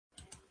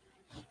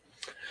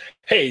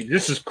Hey,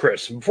 this is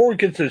Chris. Before we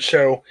get to the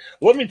show,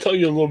 let me tell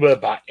you a little bit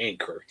about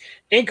Anchor.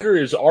 Anchor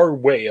is our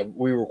way of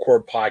we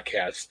record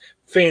podcasts.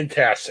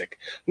 Fantastic.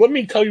 Let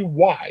me tell you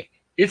why.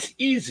 It's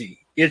easy.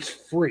 It's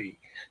free.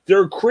 There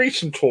are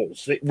creation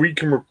tools that where you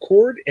can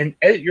record and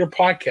edit your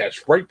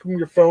podcast right from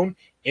your phone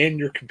and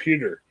your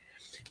computer.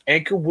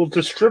 Anchor will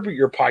distribute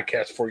your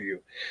podcast for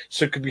you,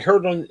 so it can be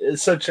heard on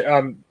such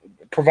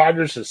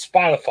providers as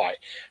Spotify,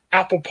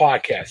 Apple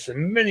Podcasts,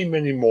 and many,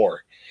 many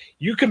more.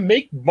 You can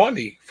make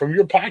money from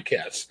your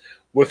podcast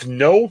with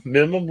no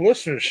minimum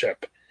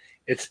listenership.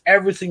 It's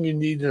everything you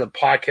need in a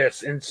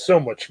podcast and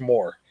so much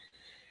more.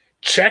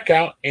 Check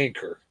out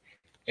Anchor,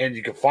 and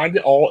you can find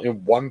it all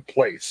in one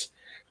place.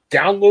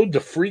 Download the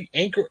free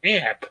Anchor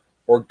app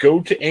or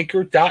go to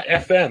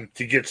anchor.fm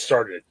to get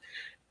started.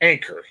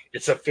 Anchor,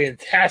 it's a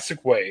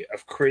fantastic way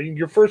of creating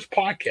your first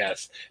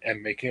podcast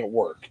and making it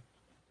work.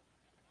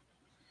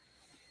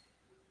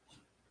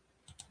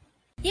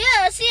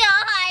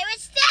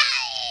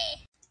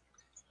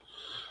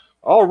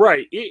 All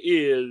right, it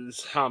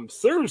is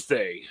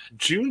Thursday,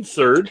 June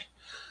 3rd,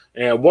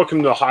 and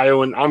welcome to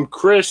Ohio, and I'm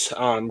Chris.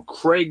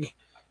 Craig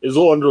is a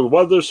little under the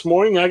weather this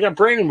morning. I got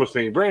Brandon with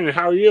me. Brandon,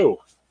 how are you?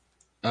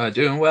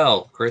 Doing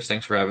well. Chris,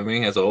 thanks for having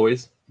me, as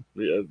always.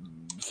 Yeah,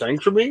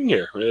 thanks for being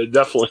here.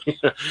 Definitely.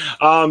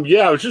 I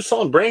was just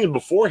telling Brandon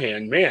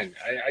beforehand, man,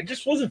 I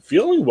just wasn't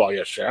feeling well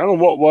yesterday. I don't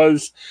know what it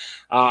was.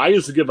 I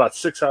used to get about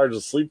 6 hours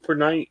of sleep per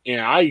night,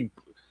 and I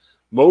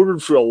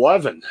motored for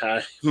 11.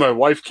 My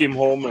wife came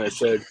home, and I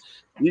said,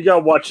 you got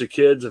to watch the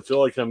kids. I feel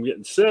like I'm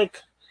getting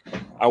sick.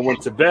 I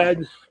went to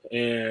bed,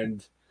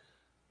 and,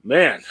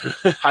 man,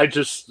 I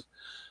just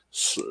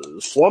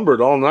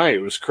slumbered all night.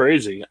 It was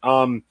crazy.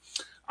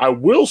 I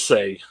will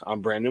say,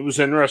 Brandon, it was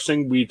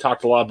interesting. We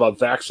talked a lot about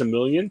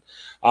Vax-A-Million.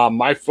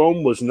 My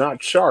phone was not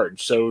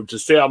charged. So to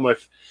stay out of my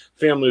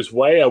family's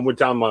way, I went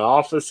down to my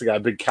office. I got a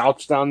big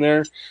couch down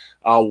there.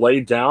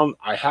 Laid down.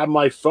 I had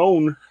my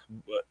phone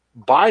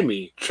by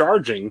me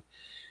charging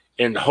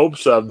in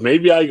hopes of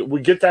maybe I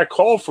would get that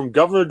call from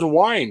Governor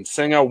DeWine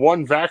saying I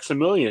won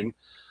Vax-A-Million.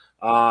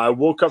 I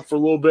woke up for a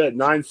little bit at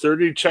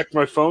 9:30, checked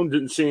my phone,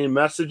 didn't see any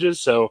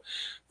messages, so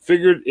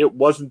figured it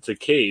wasn't the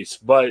case.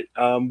 But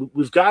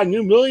we've got a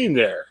new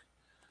millionaire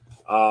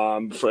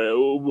from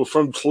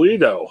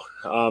Toledo.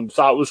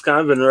 Thought it was kind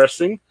of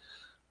interesting.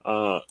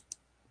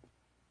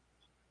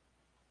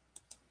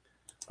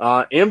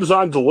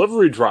 Amazon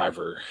delivery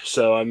driver.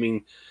 So, I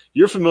mean,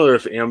 you're familiar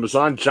with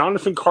Amazon.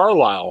 Jonathan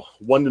Carlisle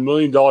won the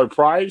 $1 million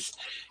prize,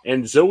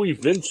 and Zoe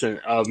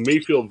Vincent of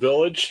Mayfield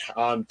Village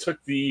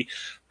took the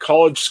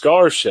college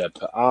scholarship.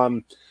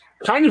 Kind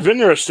of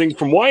interesting.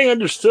 From what I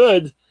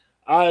understood,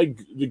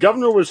 the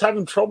governor was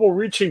having trouble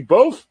reaching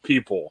both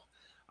people.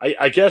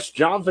 I guess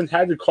Jonathan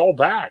had to call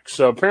back.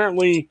 So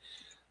apparently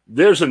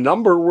there's a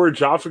number where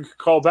Jonathan could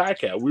call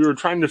back at. We were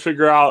trying to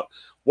figure out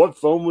what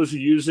phone was he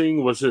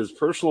using, was it his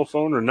personal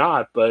phone or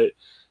not, but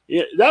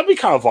that'd be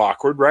kind of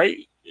awkward, right?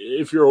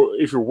 If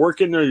you're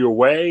working or you're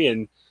away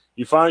and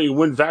you finally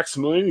win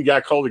Vax-A-Million, you got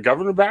to call the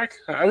governor back.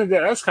 I think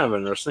that's kind of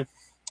interesting.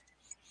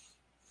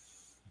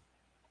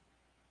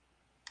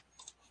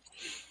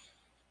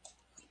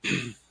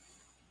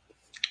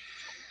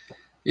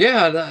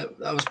 Yeah, that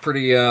was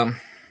pretty.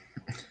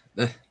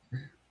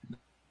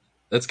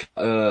 That's kind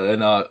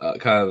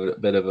of a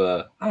bit of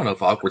a. I don't know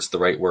if awkward's the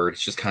right word.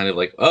 It's just kind of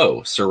like, oh,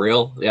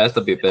 surreal. Yeah, that's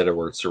be a better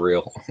word,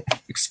 surreal.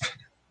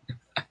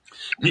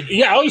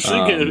 Yeah, I was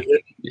thinking.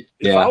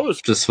 If I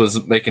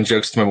was making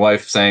jokes to my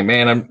wife, saying,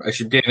 "Man, I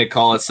should get a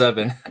call at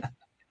 7."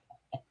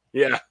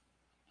 Yeah.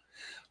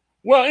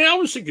 Well, and I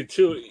was thinking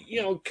too.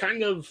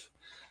 Kind of.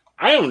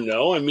 I don't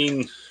know. I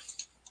mean,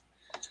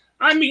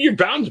 you're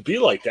bound to be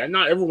like that.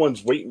 Not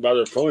everyone's waiting by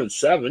their phone at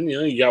 7.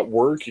 You got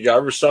work, you got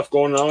other stuff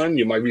going on.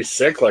 You might be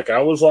sick, like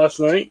I was last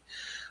night.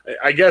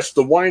 I guess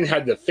the wine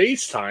had the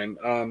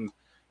FaceTime.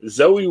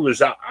 Zoe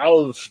was out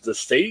of the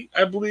state,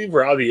 I believe,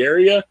 or out of the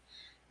area.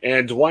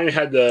 And DeWine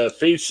had to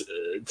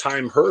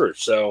FaceTime her.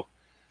 So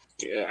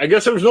I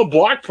guess there was no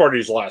block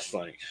parties last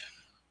night.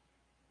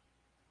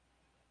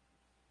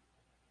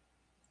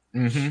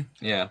 Mm-hmm.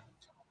 Yeah.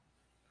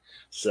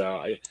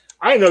 So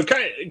I don't know,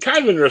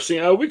 kind of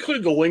interesting. We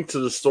clicked the link to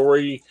the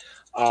story.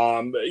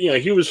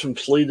 He was from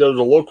Toledo,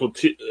 the local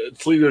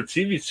Toledo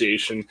TV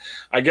station.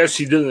 I guess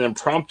he did an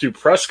impromptu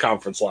press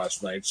conference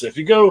last night. So if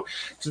you go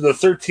to the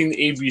 13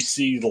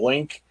 ABC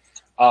link,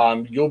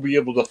 you'll be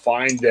able to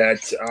find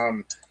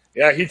that.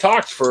 He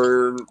talked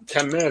for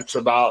 10 minutes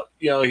about,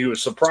 he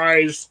was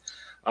surprised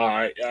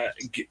and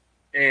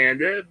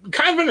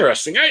kind of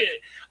interesting. I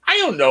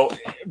don't know.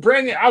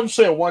 Brandon,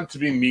 obviously I want to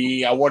be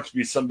me. I want to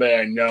be somebody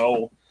I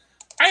know.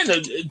 I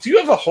don't know. Do you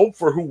have a hope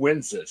for who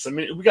wins this? I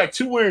mean, we got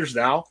 2 winners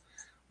now.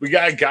 We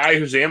got a guy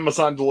who's an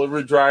Amazon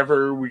delivery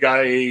driver. We got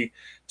a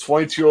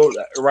 22-year-old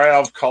right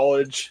out of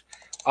college.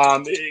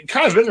 Kind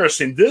of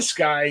interesting. This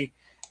guy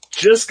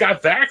just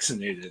got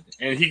vaccinated,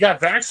 and he got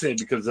vaccinated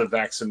because of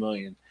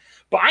Vax-A-Million.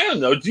 But I don't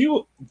know.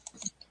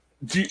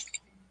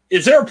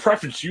 Is there a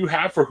preference you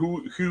have for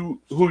who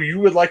you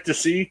would like to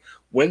see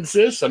wins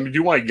this? I mean, do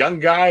you want a young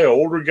guy, an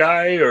older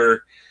guy,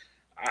 or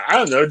I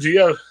don't know. Do you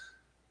have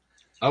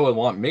I would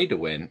want me to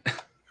win.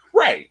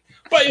 right?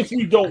 But if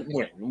we don't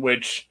win,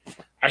 which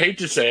I hate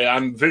to say,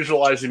 I'm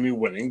visualizing me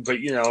winning, but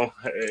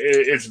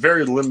it's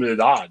very limited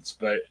odds.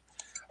 But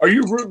are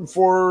you rooting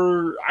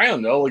for I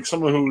don't know, like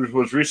someone who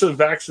was recently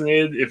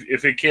vaccinated?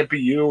 If it can't be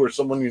you or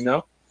someone you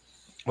know,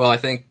 Well,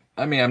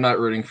 I mean, I'm not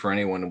rooting for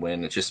anyone to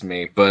win. It's just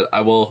me. But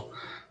I will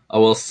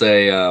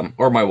say,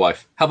 or my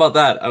wife. How about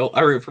that?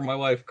 I root for my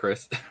wife,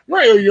 Chris.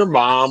 right? Or your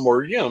mom,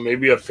 or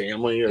maybe a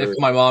family, or If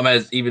my mom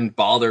has even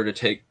bothered to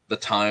take the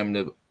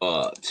time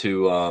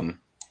to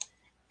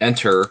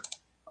enter,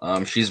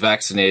 she's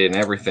vaccinated and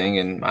everything,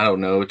 and I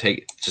don't know, I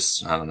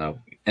don't know.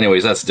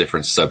 Anyways, that's a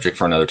different subject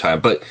for another time.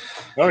 But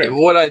okay,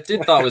 what I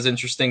did thought was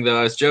interesting, though,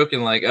 I was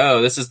joking like,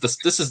 oh, this is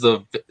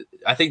the.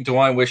 I think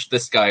DeWine wished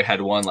this guy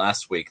had won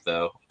last week,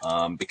 though,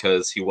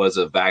 because he was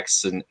a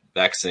vaccine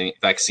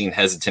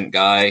hesitant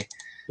guy.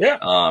 yeah.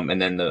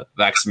 And then the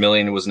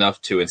Vax-A-Million was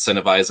enough to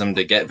incentivize him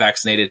to get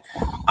vaccinated.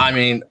 I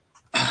mean,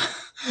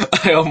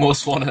 I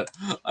almost want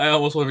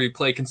to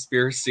play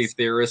conspiracy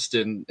theorist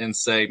and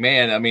say,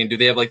 man, I mean, do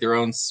they have like their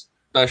own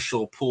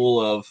special pool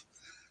of,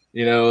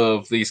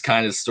 of these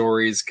kind of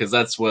stories? Because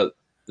that's what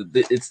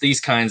it's these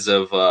kinds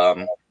of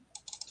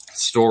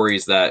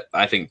stories that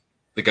I think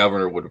the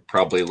governor would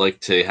probably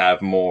like to have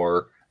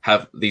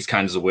these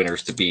kinds of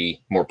winners to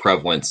be more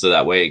prevalent, so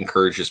that way it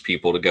encourages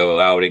people to go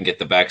out and get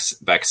the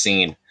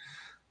vaccine.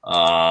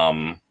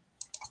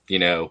 You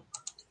know,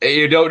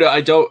 you don't.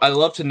 I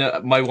love to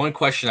know. My one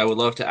question I would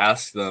love to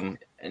ask them,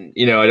 and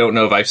I don't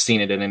know if I've seen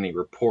it in any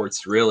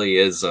reports. Really,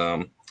 is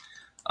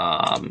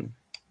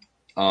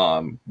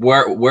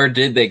where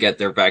did they get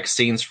their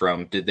vaccines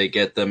from? Did they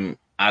get them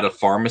at a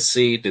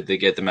pharmacy? Did they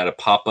get them at a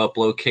pop up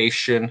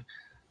location?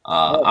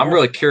 Oh, I'm wow.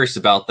 really curious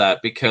about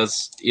that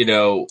because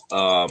when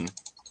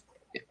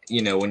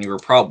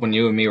when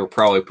you and me were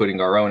probably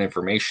putting our own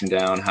information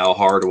down, how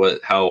hard was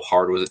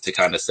it to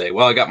kind of say,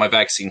 well, I got my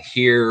vaccine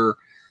here.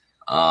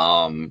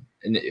 And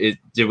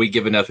did we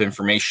give enough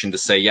information to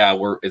say, yeah,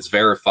 it's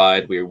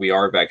verified, we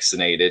are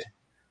vaccinated?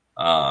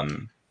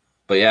 But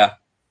yeah.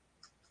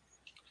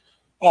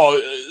 Oh,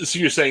 so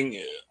you're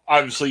saying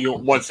obviously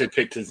once they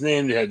picked his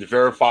name, they had to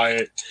verify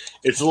it.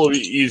 It's a little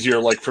bit easier.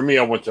 Like for me,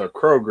 I went to a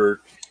Kroger.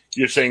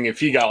 You're saying if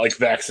he got like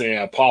vaccinated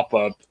at a pop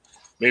up,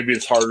 maybe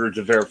it's harder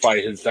to verify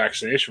his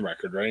vaccination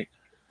record, right?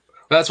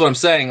 That's what I'm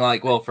saying.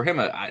 Like, well, for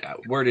him,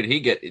 where did he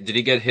get? Did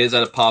he get his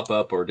at a pop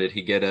up, or did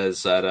he get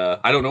his at a?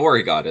 I don't know where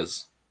he got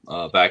his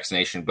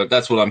vaccination, but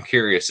that's what I'm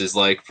curious. Is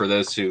like for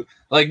those who,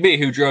 like me,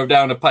 who drove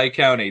down to Pike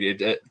County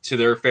to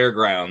their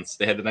fairgrounds.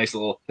 They had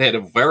they had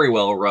a very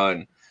well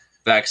run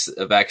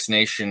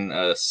vaccination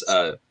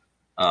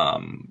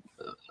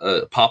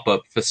pop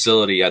up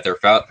facility at their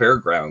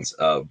fairgrounds.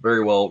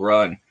 Very well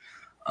run.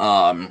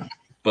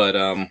 But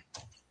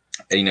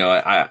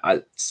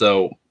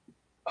so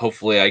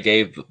hopefully I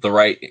gave the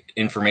right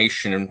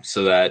information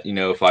so that,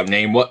 if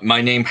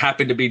my name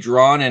happened to be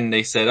drawn and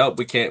they said, oh,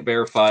 we can't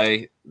verify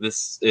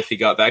this if he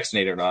got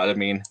vaccinated or not. I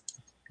mean,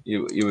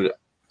 that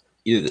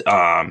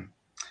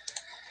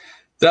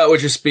would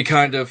just be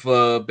kind of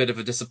a bit of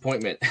a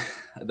disappointment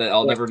that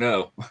I'll never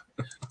know.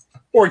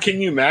 Or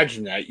can you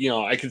imagine that?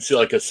 I could see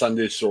like a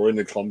Sunday story in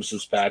the Columbus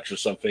Dispatch or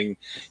something,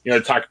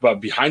 talk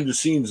about behind the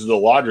scenes of the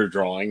lottery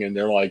drawing. And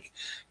they're like,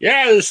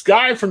 yeah, this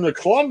guy from the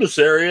Columbus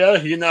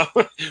area,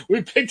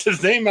 we picked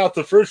his name out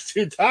the first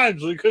two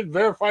times. We couldn't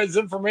verify his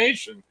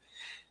information.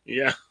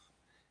 Yeah.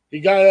 He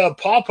got a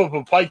pop up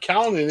of Pike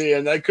County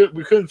and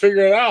we couldn't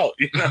figure it out.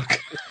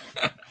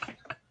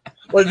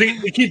 Well, they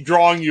keep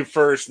drawing you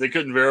first. They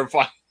couldn't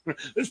verify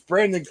this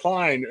Brandon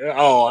Klein.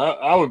 Oh,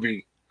 I would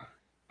be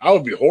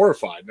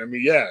horrified. I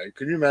mean, yeah,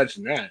 could you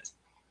imagine that?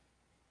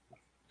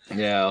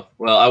 Yeah,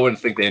 well, I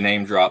wouldn't think they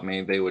name drop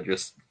me. They would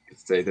just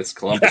say this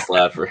Columbus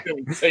lad for.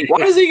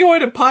 Why is he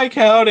going to Pike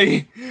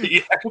County?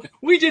 Yeah.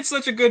 We did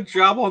such a good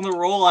job on the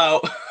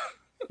rollout.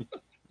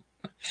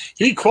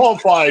 He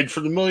qualified for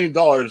the $1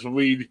 million.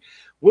 We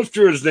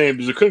withdrew his name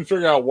because we couldn't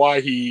figure out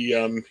why he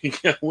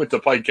went to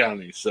Pike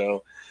County.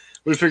 So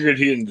we figured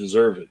he didn't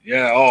deserve it.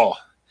 Yeah. Oh,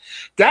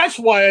 that's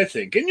why I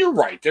think, and you're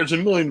right, there's a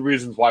million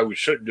reasons why we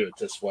shouldn't do it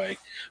this way,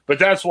 but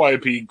that's why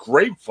it'd be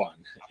great fun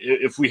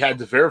if we had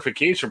the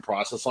verification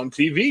process on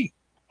TV.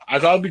 I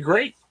thought it'd be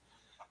great.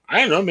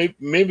 I don't know,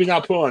 maybe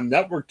not put on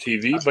network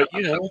TV, but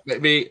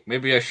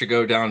maybe I should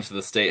go down to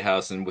the State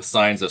House and with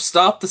signs of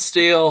 "Stop the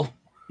Steal."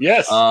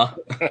 Yes.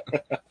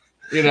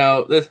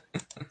 This,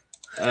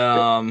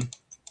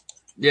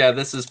 yeah,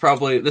 this is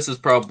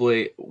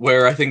probably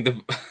where I think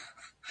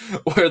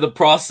where the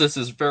process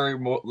is very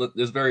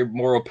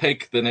more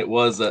opaque than it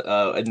was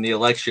in the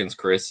elections,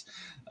 Chris.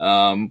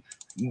 I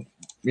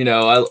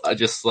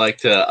just like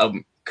to.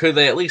 Could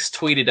they at least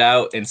tweet it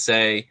out and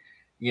say,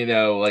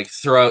 like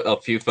throw out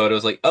a few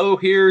photos, like, oh,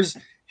 here's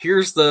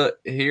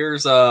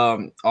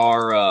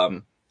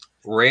our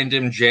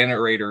random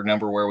generator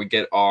number where we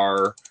get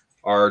our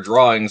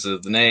drawings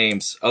of the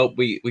names. Oh,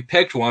 we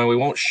picked one. We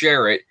won't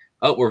share it.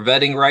 Oh, we're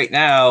vetting right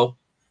now.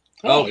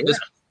 Oh, yeah.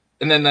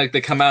 And then they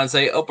come out and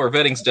say, oh, our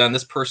vetting's done.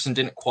 This person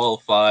didn't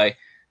qualify.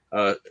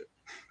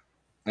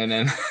 And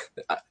then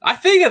I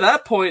think at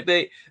that point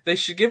they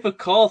should give a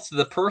call to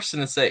the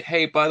person and say,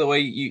 "Hey, by the way,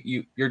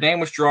 your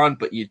name was drawn,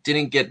 but you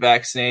didn't get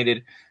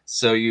vaccinated,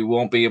 so you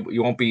won't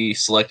be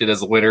selected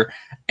as a winner."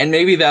 And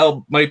maybe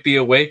that might be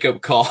a wake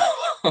up call,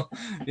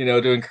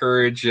 to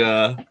encourage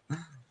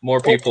more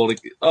people to.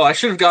 Oh, I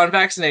should have gotten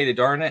vaccinated.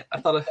 Darn it! I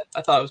thought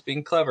I was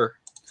being clever.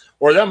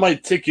 Or that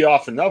might tick you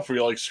off enough where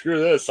you're like, screw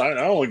this, I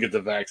don't want to get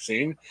the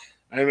vaccine.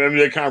 I mean,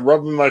 they're kind of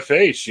rubbing my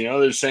face,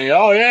 they're saying,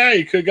 oh, yeah,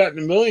 you could have gotten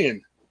a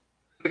million.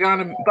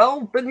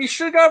 Well, then you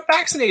should have got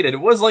vaccinated.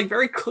 It was like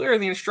very clear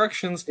in the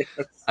instructions.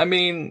 Yes. I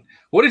mean,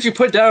 what did you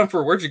put down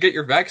for where'd you get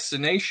your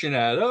vaccination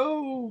at?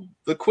 Oh,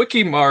 the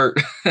Quickie Mart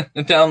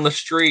down the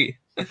street.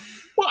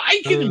 Well,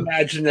 I can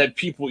imagine that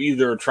people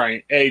either are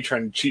trying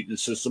to cheat the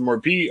system, or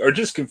B, are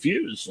just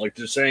confused. Like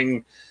they're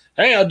saying,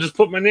 hey, I'll just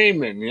put my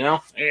name in,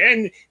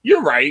 And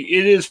you're right.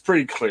 It is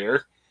pretty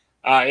clear.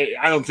 I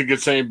don't think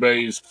it's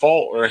anybody's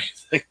fault or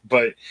anything,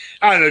 but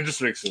I don't know. It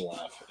just makes me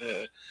laugh.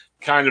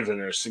 Kind of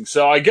interesting.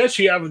 So I guess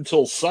you have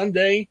until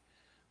Sunday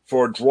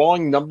for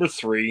drawing number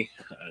 3.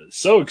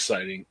 So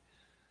exciting.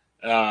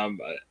 I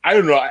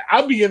don't know.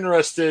 I'll be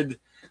interested.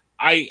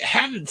 I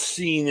haven't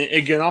seen,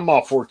 again, I'm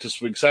off work this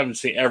week, so I haven't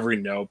seen every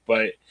note,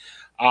 but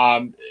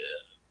I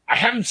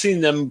haven't seen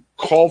them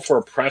call for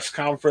a press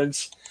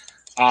conference.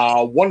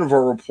 One of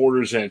our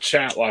reporters in a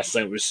chat last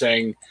night was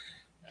saying,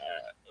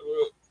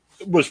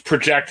 was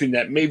projecting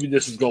that maybe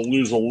this is going to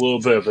lose a little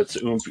bit of its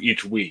oomph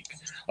each week.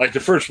 Like the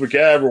first week,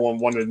 everyone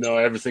wanted to know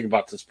everything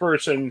about this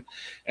person.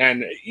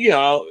 And,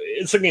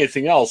 it's like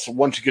anything else.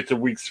 Once you get to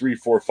week 3,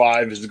 4,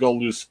 5, it's going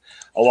to lose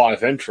a lot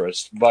of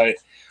interest. But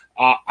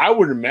I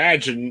would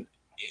imagine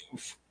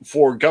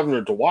for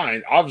Governor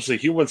DeWine, obviously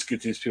he wants to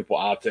get these people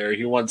out there.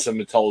 He wants them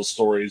to tell his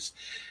stories,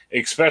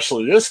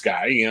 especially this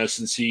guy,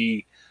 since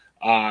he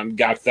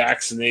got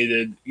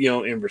vaccinated,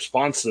 in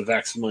response to the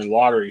Vax-A-Million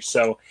lottery.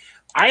 So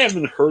I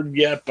haven't heard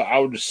yet, but I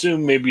would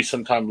assume maybe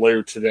sometime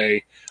later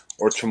today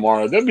or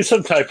tomorrow, there'll be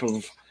some type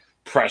of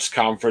press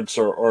conference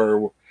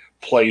or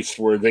place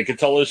where they can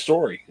tell his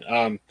story.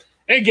 And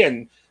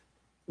again,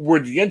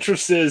 where the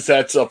interest is,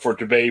 that's up for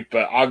debate,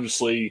 but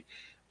obviously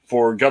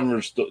for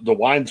Governor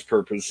DeWine's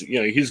purpose,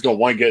 he's going to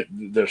want to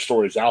get their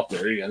stories out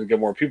there and get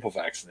more people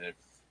vaccinated.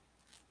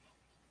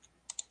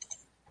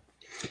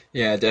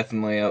 Yeah,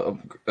 definitely.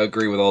 I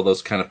agree with all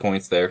those kind of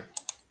points there.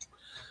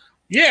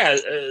 Yeah,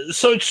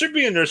 so it should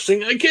be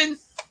interesting. Again,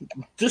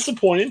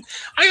 disappointed.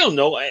 I don't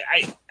know.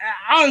 I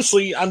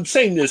honestly, I'm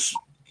saying this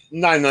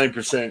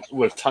 99%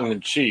 with tongue in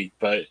cheek,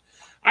 but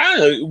I don't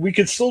know. We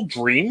could still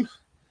dream.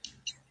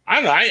 I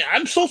don't know.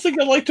 I'm still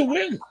thinking I'd like to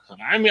win.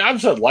 I mean,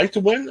 I'd like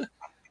to win.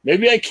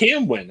 Maybe I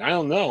can win. I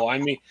don't know. I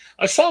mean,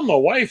 I saw my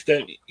wife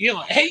that,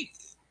 hey,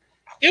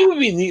 it would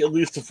be neat at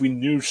least if we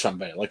knew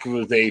somebody, like if it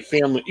was a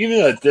family, even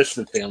a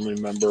distant family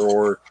member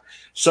or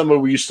somebody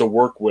we used to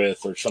work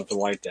with or something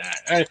like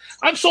that.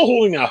 I'm still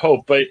holding out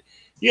hope, but,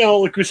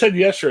 like we said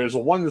yesterday, there's a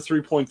 1 to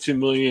 3.2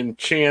 million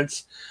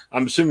chance.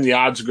 I'm assuming the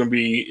odds are going to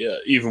be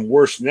even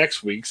worse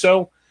next week.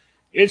 So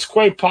it's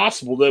quite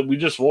possible that we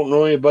just won't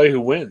know anybody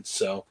who wins.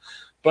 So,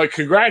 but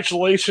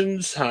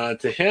congratulations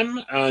to him.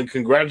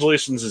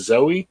 Congratulations to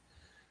Zoe.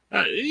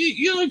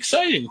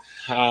 Exciting.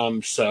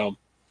 So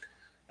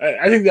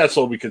I think that's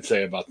all we could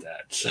say about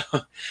that. So,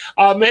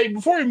 hey,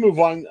 before we move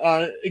on,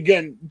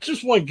 again,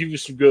 just want to give you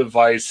some good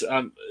advice.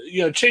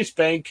 Chase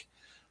Bank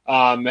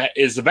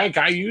is the bank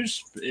I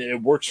use.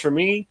 It works for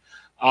me.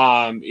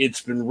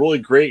 It's been really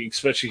great,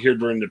 especially here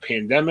during the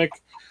pandemic.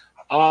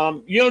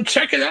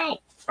 Check it out.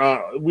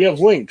 We have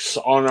links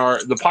on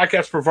the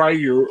podcast provider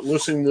you're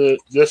listening to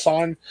this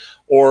on,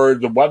 or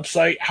the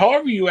website.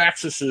 However you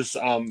access this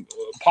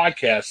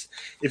podcast,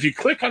 if you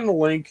click on the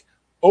link,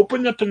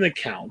 open up an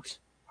account,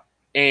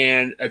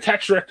 and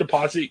attach direct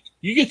deposit,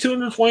 you get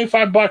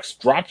 $225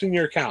 dropped in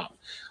your account.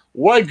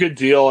 What a good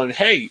deal. And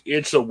hey,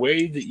 it's a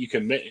way that you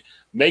can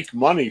make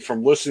money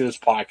from listening to this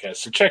podcast.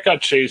 So check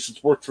out Chase.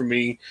 It's worked for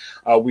me.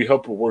 We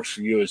hope it works for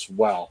you as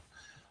well.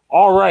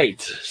 All right.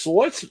 So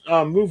let's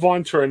move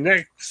on to our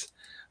next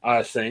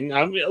thing.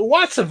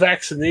 Lots of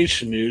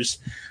vaccination news.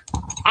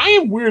 I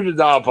am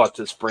weirded out about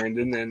this,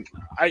 Brandon, and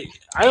I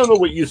don't know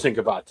what you think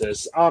about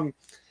this.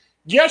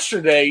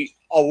 Yesterday,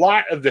 a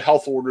lot of the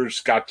health orders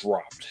got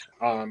dropped.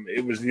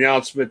 It was the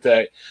announcement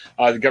that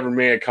the governor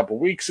made a couple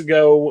weeks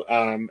ago.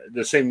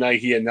 The same night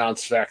he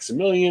announced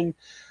Vax-A-Million.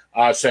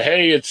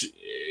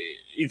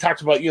 He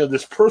talked about,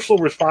 this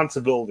personal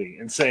responsibility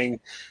and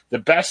saying the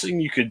best thing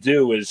you could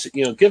do is,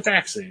 get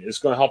vaccinated. It's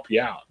going to help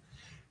you out.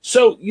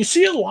 So you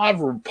see a lot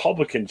of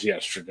Republicans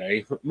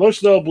yesterday,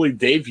 most notably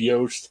Dave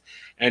Yost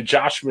and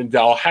Josh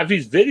Mandel, have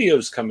these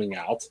videos coming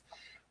out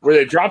where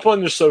they drop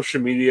on their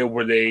social media,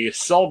 where they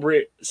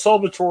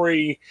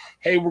celebratory,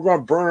 hey, we're going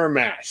to burn our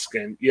mask.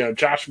 And,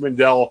 Josh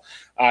Mandel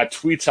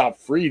tweets out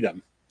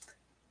freedom.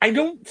 I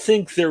don't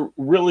think they're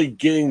really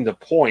getting the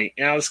point.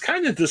 And I was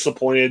kind of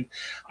disappointed.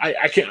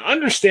 I can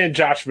understand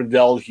Josh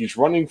Mandel. He's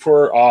running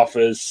for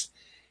office.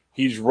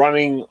 He's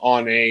running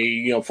on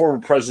a, former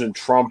President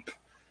Trump,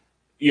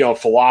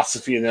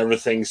 philosophy and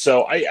everything.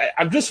 So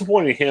I'm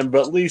disappointed in him,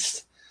 but at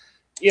least,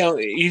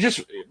 he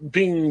just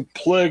being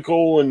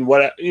political and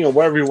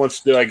whatever he wants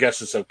to do. I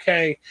guess it's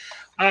okay.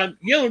 Kind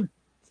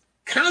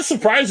of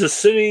surprised a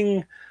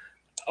sitting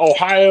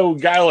Ohio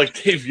guy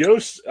like Dave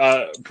Yost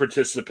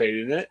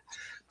participated in it.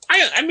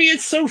 I mean,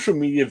 it's social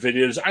media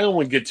videos. I don't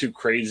want to get too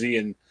crazy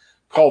and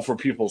call for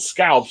people's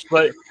scalps,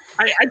 but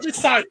I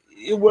just thought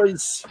it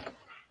was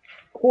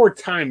poor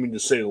timing to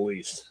say the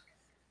least.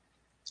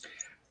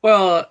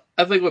 Well,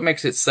 I think what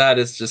makes it sad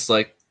is just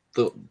like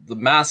the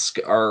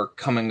masks are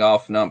coming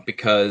off not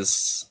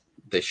because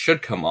they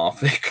should come off;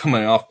 they're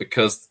coming off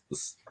because the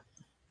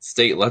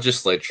state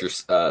legislature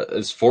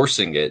is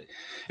forcing it.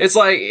 It's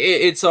like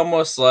it's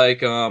almost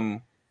like I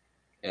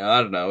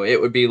don't know.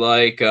 It would be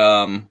like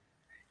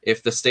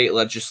if the state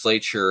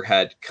legislature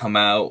had come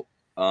out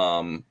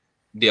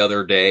the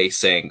other day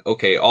saying,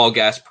 "Okay, all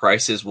gas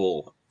prices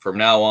will from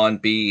now on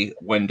be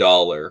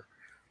 $1."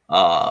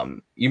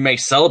 You may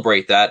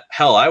celebrate that.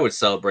 Hell, I would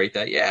celebrate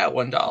that. Yeah,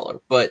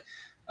 $1, but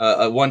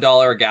a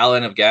 $1 a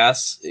gallon of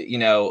gas,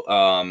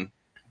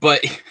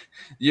 but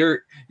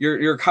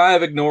you're kind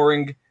of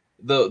ignoring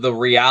the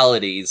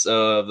realities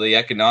of the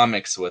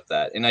economics with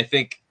that, and I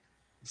think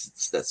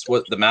that's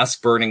what the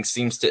mask burning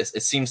seems to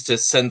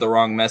send the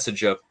wrong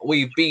message of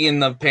we've been in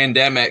the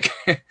pandemic.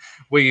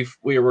 we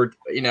were,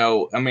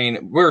 I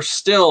mean, we're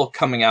still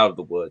coming out of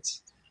the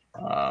woods.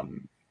 I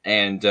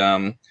mean,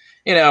 I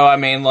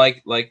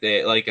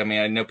mean,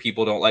 I know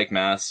people don't like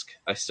masks.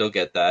 I still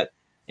get that.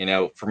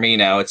 For me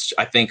now,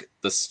 I think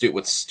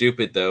what's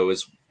stupid though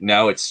is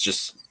now it's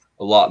just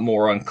a lot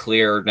more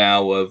unclear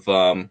now of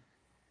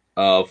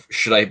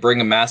should I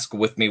bring a mask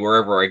with me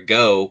wherever I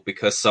go,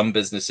 because some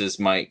businesses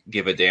might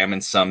give a damn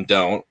and some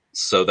don't.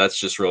 So that's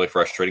just really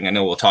frustrating. I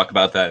know we'll talk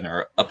about that in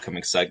our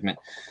upcoming segment,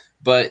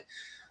 but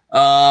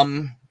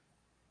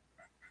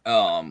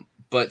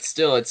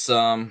still, it's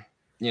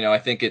I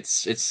think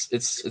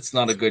it's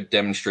not a good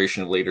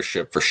demonstration of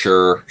leadership for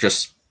sure.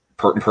 Just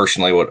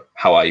personally,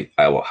 how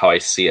I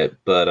see it,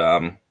 but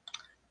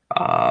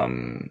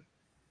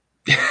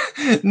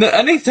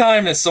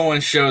anytime that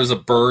someone shows a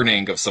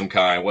burning of some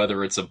kind,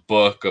 whether it's a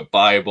book, a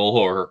Bible,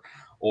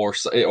 or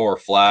a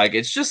flag,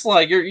 it's just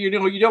like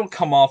you don't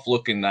come off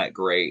looking that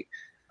great.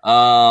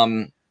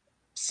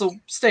 So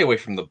stay away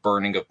from the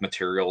burning of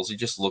materials. You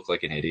just look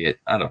like an idiot.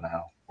 I don't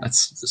know.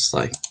 That's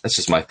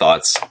just my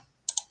thoughts.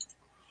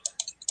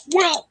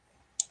 Well,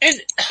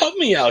 and help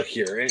me out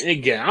here. And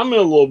again, I'm in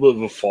a little bit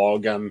of a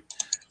fog. I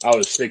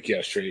was sick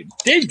yesterday.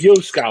 Dave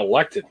Yost got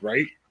elected,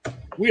 right?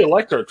 We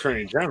elect our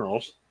attorney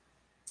generals.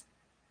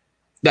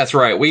 That's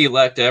right. We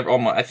elect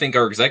I think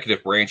our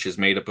executive branch is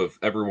made up of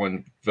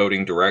everyone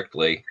voting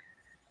directly.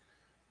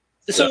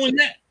 So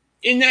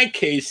in that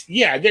case,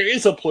 yeah, there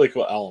is a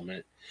political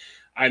element.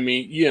 I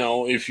mean,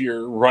 if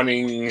you're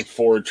running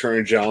for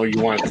attorney general, you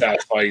want to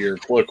satisfy your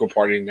political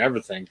party and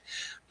everything.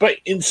 But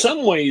in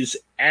some ways,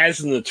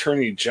 as an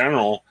attorney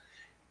general,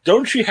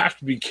 don't you have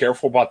to be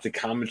careful about the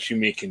comments you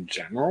make in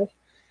general?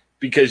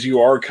 Because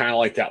you are kind of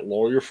like that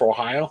lawyer for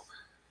Ohio?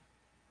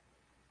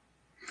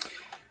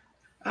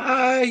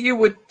 You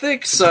would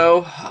think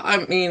so.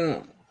 I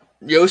mean,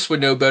 Yost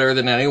would know better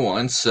than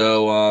anyone,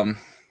 so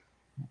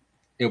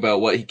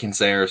about what he can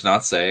say or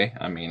not say.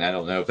 I mean, I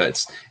don't know if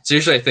it's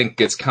usually, I think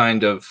it's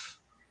kind of,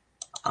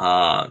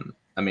 I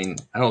mean,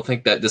 I don't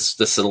think that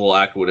this little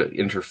act would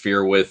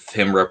interfere with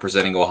him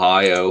representing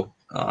Ohio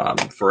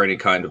for any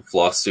kind of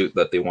lawsuit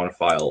that they want to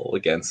file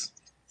against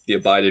the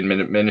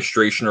Biden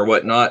administration or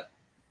whatnot.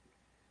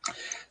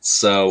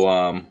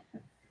 So,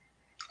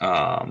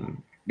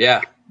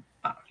 yeah.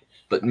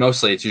 But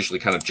mostly it's usually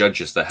kind of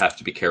judges that have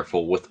to be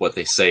careful with what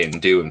they say and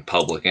do in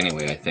public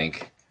anyway, I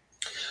think.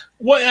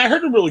 Well, I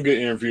heard a really good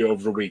interview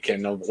over the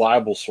weekend of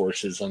reliable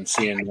sources on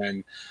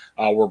CNN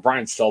where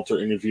Brian Stelter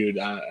interviewed,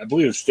 I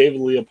believe it was David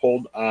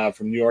Leopold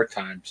from New York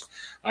Times.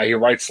 He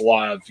writes a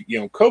lot of,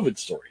 COVID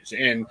stories.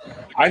 And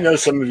I know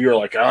some of you are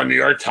like, oh, New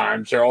York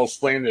Times, they're all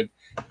slanted.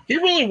 He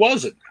really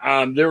wasn't.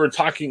 They were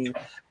talking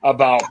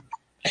about,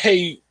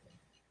 hey,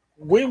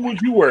 when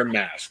would you wear a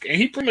mask? And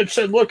he pretty much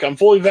said, look, I'm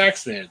fully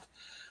vaccinated.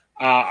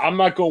 I'm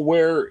not going to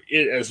wear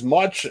it as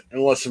much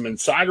unless I'm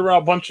inside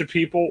around a bunch of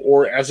people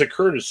or as a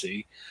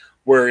courtesy,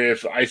 where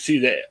if I see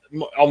that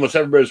almost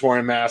everybody's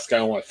wearing a mask, I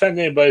don't want to offend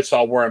anybody, so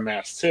I'll wear a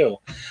mask too.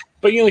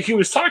 But, he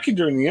was talking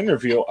during the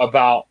interview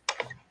about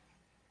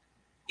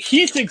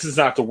he thinks it's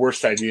not the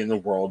worst idea in the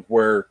world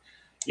where,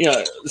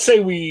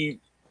 say we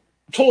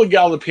totally get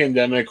out of the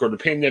pandemic or the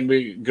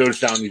pandemic goes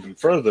down even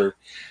further,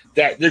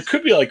 that there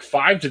could be like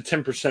 5 to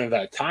 10% of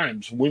that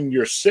times when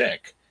you're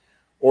sick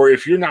or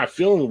if you're not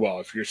feeling well,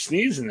 if you're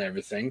sneezing and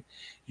everything,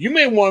 you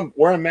may want to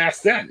wear a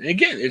mask then. And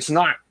again, it's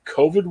not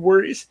COVID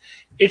worries.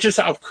 It's just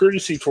out of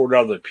courtesy toward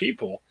other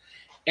people.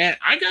 And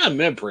I got to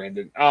admit,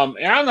 Brandon, and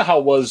I don't know how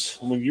it was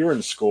when you were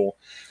in school,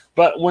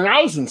 but when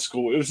I was in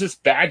school, it was this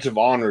badge of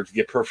honor to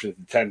get perfect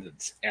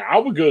attendance. And I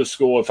would go to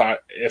school if I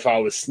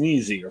was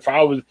sneezy, or if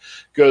I would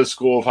go to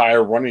school if I had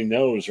a runny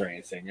nose or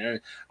anything. And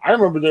I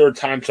remember there were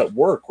times at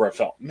work where I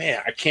felt, man,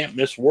 I can't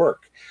miss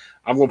work.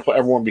 I'm going to put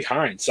everyone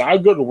behind. So I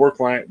would go to work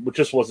when I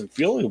just wasn't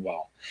feeling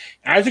well.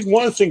 And I think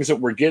one of the things that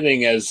we're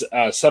getting as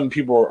some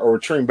people are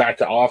returning back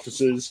to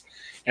offices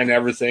and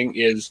everything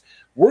is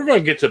we're going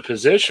to get to a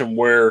position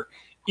where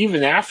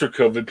even after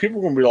COVID, people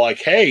are going to be like,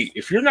 hey,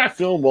 if you're not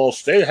feeling well,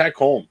 stay the heck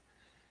home.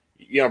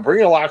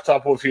 Bring a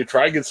laptop with you,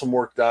 try to get some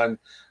work done.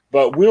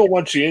 But we don't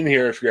want you in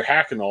here if you're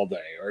hacking all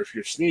day or if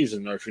you're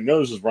sneezing or if your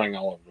nose is running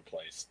all over the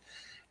place.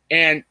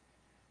 And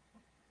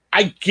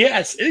I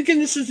guess, and again,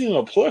 this isn't even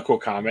a political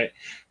comment.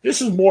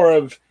 This is more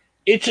of,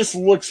 it just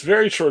looks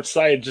very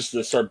short-sighted just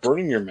to start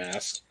burning your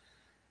mask.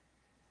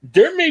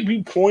 There may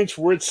be points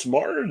where it's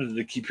smarter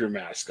to keep your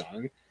mask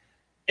on.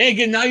 And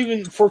again, not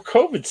even for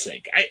COVID's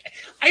sake.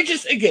 I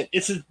just, again,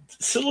 it's a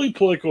silly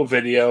political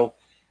video,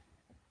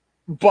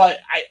 but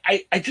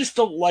I just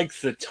don't like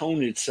the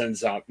tone it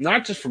sends out,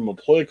 not just from a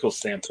political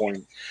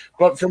standpoint,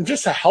 but from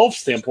just a health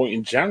standpoint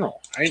in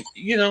general.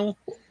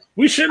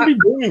 We shouldn't be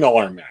wearing all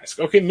our masks.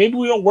 Okay, maybe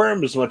we don't wear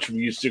them as much as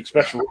we used to,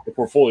 especially if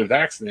we're fully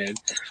vaccinated.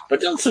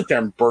 But don't sit there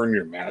and burn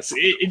your mask.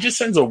 It just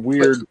sends a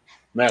weird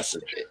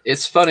message.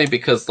 It's funny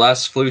because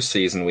last flu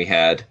season we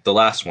had, the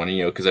last one,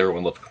 because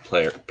everyone loved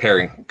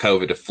comparing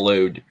COVID to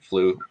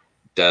flu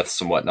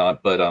deaths and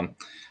whatnot. But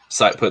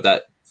so I put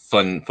that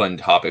fun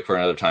topic for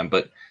another time.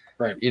 But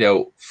right.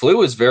 Flu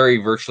was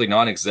virtually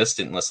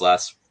non-existent in this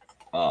last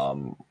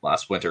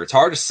winter. It's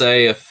hard to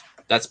say if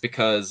that's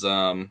because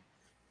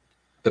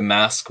the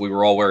mask, we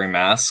were all wearing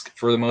masks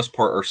for the most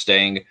part, or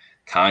staying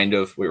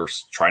we were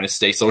trying to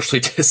stay socially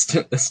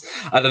distant.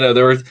 I don't know.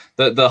 There was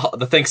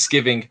the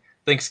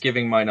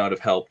Thanksgiving might not have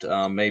helped.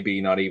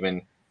 Maybe not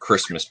even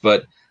Christmas,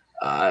 but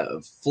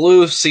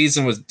flu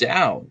season was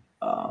down.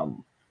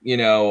 And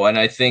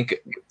I think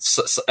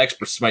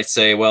experts might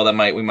say, well,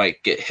 we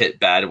might get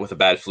hit bad with a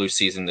bad flu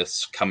season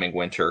this coming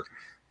winter.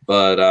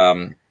 But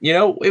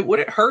it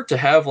wouldn't hurt to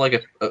have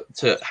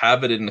to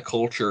have it in the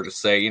culture to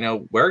say,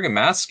 wearing a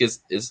mask is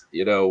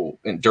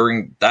and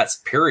during that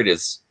period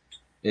is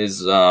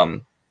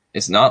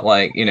not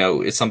like,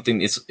 it's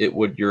something.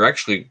 You're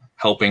actually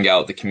helping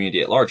out the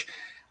community at large.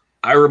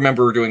 I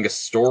remember doing a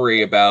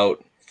story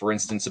about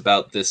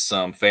this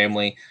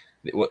family.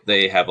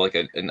 They have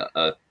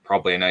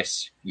probably a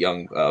nice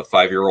young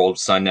 5-year-old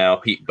son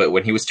now. But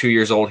when he was 2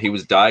 years old, he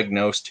was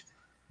diagnosed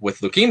with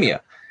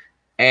leukemia.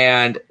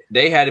 And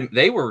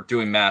they were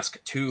doing masks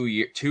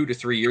 2 to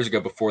 3 years ago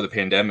before the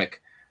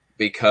pandemic,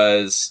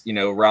 because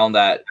around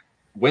that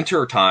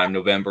winter time,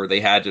 November, they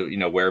had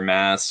to wear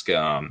masks,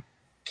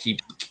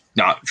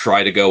 not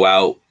try to go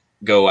out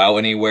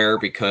anywhere,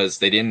 because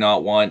they did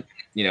not want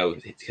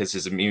because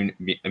his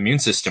immune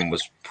system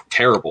was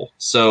terrible.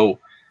 So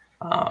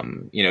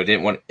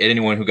didn't want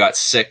anyone who got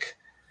sick.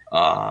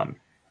 It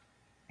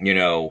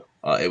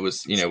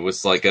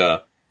was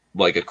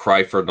like a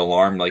cry for an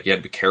alarm. Like, you had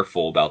to be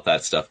careful about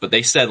that stuff. But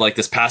they said,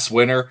 this past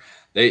winter,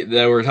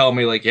 they were telling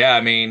me,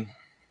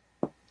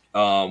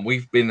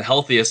 we've been the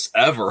healthiest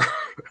ever.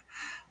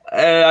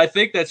 And I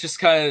think that's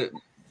just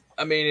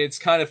it's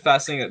kind of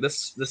fascinating that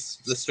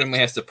this family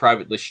has to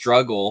privately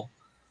struggle,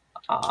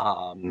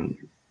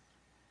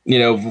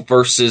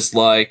 versus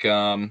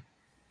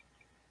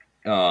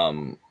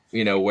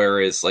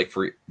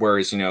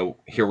whereas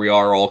here we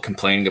are all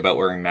complaining about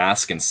wearing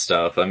masks and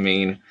stuff. I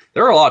mean,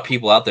 there are a lot of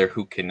people out there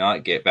who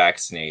cannot get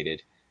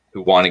vaccinated,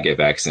 who want to get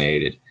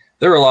vaccinated.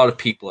 There are a lot of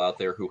people out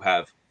there who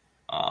have,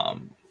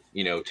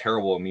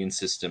 terrible immune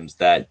systems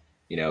that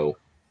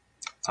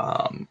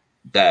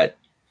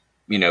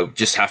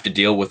just have to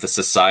deal with a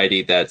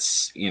society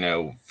that's,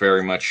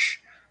 very much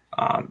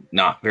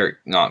not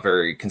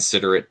very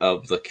considerate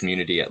of the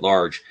community at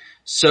large.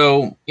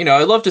 So,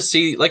 I'd love to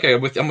see,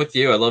 I'm with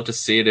you. I'd love to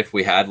see it if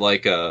we had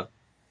a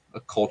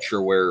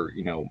culture where,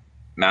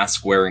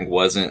 mask wearing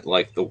wasn't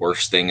the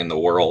worst thing in the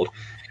world.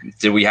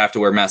 Did we have to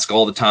wear masks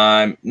all the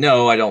time?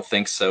 No, I don't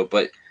think so.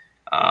 But,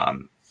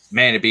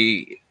 it'd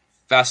be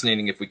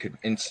fascinating if we could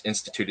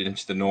institute it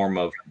into the norm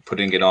of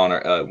putting it on,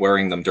 or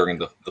wearing them during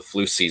the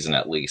flu season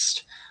at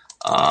least.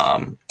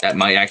 That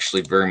might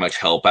actually very much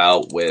help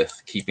out with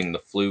keeping the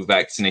flu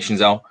vaccinations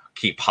out,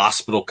 keep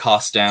hospital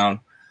costs down,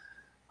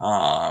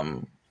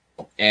 and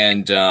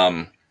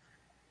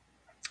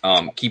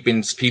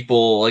keeping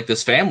people like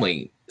this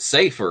family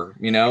safer,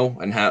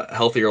 and have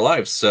healthier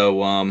lives.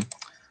 So,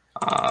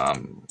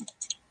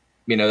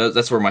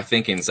 that's where my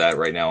thinking's at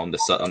right now on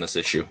this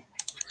issue.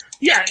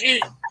 Yeah,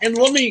 and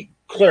let me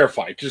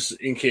clarify, just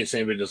in case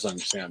anybody doesn't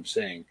understand what I'm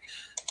saying.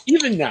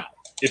 Even now,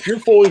 if you're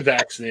fully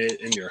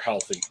vaccinated and you're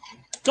healthy,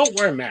 don't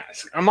wear a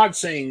mask. I'm not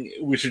saying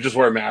we should just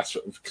wear a mask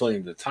till the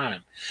end of the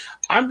time.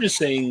 I'm just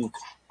saying,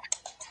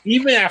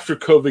 even after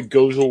COVID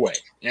goes away,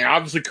 and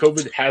obviously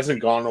COVID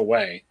hasn't gone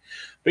away,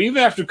 but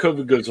even after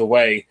COVID goes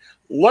away,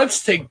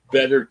 let's take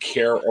better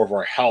care of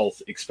our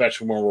health,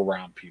 especially when we're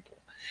around people.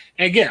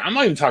 And again, I'm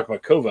not even talking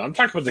about COVID. I'm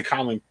talking about the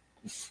common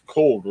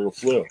cold or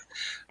flu.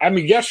 I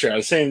mean, yesterday I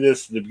was saying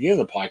this at the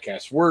beginning of the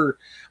podcast, where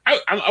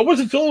I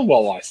wasn't feeling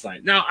well last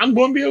night. Now I'm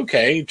going to be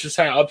okay. Just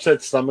had an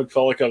upset stomach,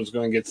 felt like I was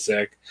going to get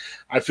sick.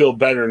 I feel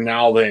better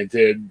now than I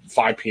did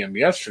 5 p.m.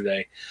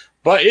 yesterday,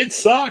 but it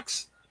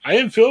sucks. I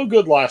didn't feel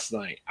good last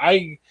night.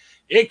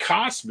 it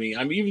cost me.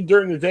 I mean, even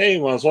during the day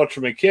when I was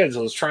watching my kids, I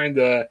was trying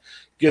to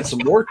get some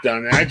work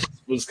done, and I just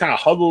was kind of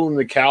huddled on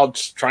the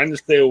couch trying to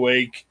stay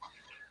awake.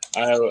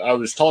 I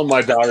was telling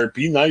my daughter,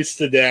 "Be nice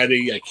to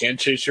Daddy. I can't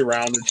chase you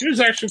around," and she was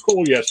actually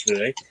cool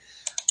yesterday.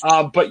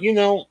 But you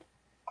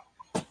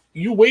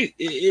wait.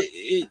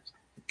 It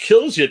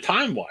kills you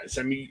time wise.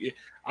 I mean,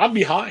 I'm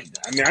behind.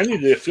 I mean, I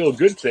need to feel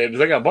good today because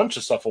I got a bunch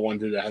of stuff I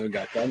want to do that I haven't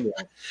got done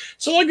yet.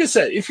 So, like I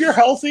said, if you're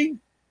healthy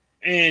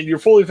and you're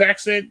fully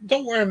vaccinated,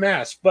 don't wear a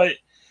mask. But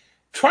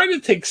try to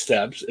take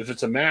steps, if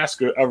it's a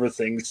mask or other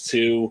things,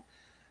 to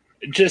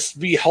just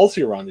be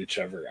healthy around each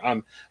other.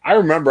 I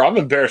remember, I'm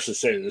embarrassed to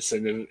say this,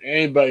 and if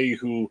anybody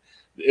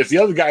if the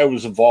other guy who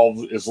was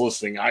involved is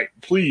listening,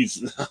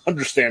 please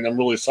understand. I'm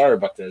really sorry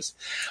about this.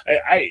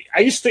 I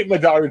used to take my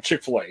daughter to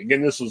Chick-fil-A.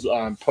 Again, this was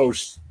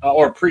post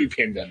or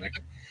pre-pandemic,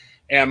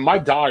 and my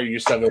daughter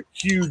used to have a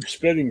huge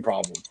spitting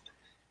problem,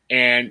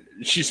 and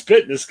she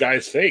spit in this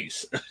guy's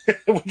face,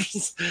 which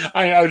was,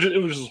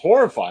 it was just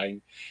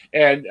horrifying.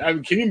 And I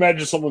mean, can you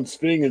imagine someone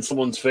spitting in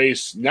someone's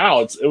face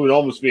now? It would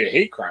almost be a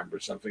hate crime or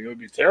something. It would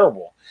be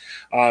terrible.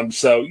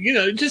 So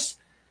just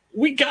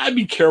we gotta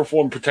be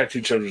careful and protect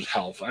each other's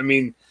health. I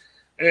mean,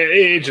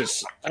 it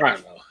just I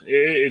don't know.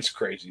 It's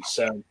crazy.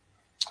 So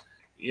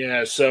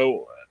yeah.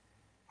 So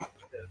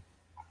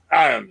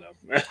I don't know.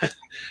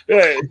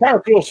 I kind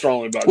of feel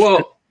strongly about it.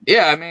 Well,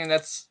 yeah. I mean,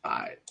 that's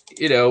I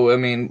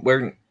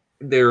mean,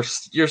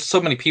 there's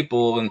so many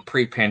people in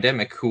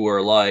pre-pandemic who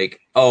are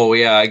like, oh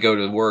yeah, I go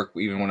to work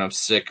even when I'm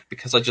sick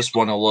because I just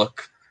want to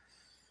look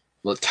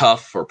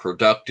tough or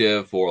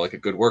productive or like a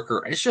good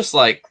worker. It's just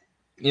like,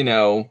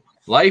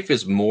 life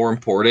is more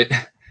important.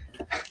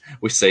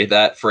 We say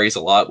that phrase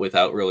a lot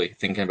without really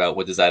thinking about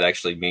what does that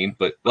actually mean.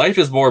 But life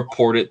is more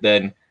important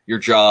than your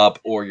job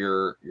or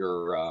your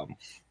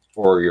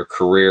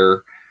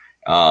career,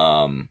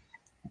 or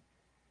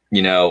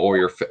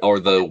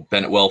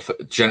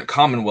the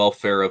common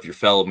welfare of your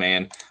fellow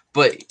man.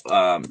 But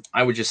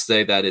I would just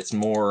say that it's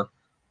more,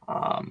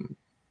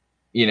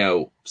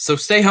 so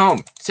stay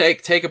home,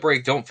 take a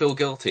break, don't feel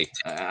guilty.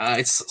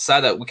 It's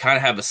sad that we kind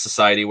of have a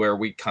society where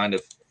we kind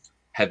of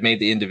have made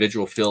the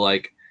individual feel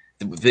like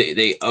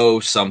they owe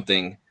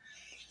something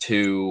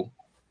to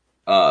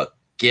owe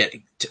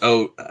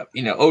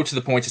to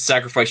the point to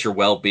sacrifice your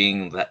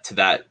well-being to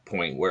that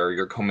point where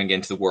you're coming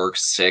into the work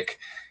sick,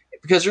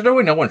 because you're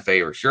doing no one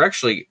favors. You're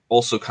actually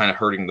also kind of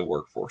hurting the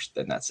workforce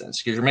in that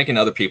sense, because you're making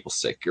other people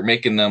sick. You're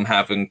making them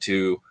having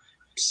to,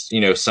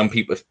 some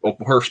people,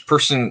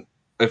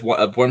 if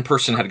one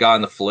person had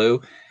gotten the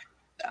flu,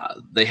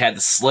 they had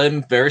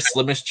the very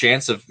slimmest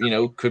chance of,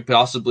 could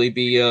possibly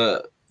be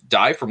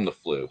die from the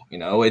flu.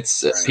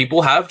 It's right.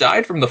 People have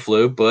died from the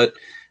flu, but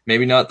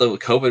maybe not the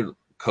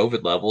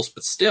COVID levels,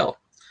 but still.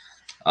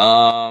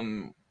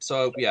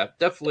 So yeah,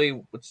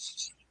 definitely,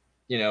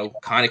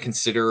 kind of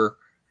consider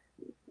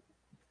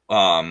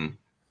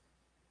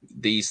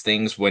these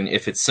things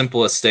if it's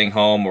simple as staying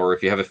home, or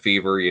if you have a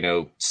fever,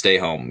 stay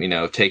home.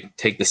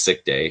 Take the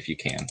sick day if you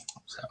can.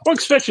 So. Well,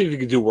 especially if you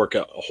can do work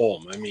at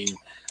home. I mean,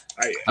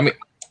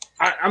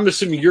 I'm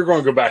assuming you're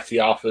going to go back to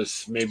the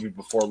office maybe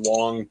before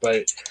long,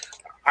 but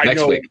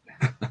next week.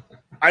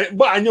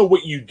 I know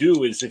what you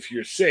do is if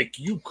you're sick,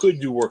 you could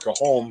do work at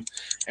home,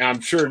 and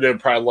I'm sure they'd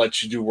probably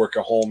let you do work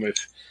at home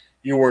if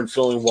you weren't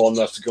feeling well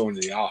enough to go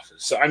into the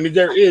office. So, I mean,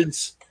 there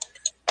is,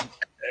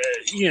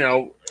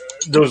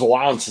 those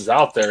allowances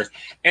out there.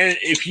 And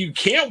if you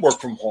can't work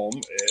from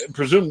home,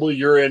 presumably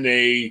you're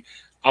in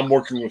I'm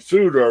working with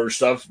food or other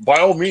stuff, by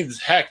all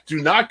means, heck,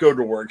 do not go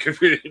to work if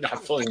you're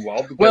not feeling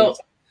well. Because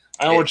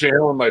I don't want you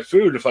handling my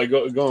food if I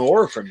go and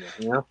order from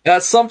you.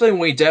 That's something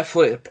we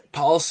definitely,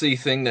 policy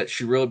thing that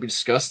should really be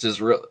discussed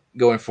is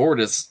going forward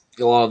is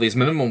a lot of these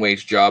minimum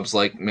wage jobs,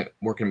 like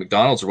working at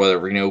McDonald's or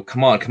whatever,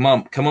 come up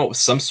with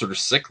some sort of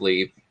sick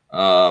leave.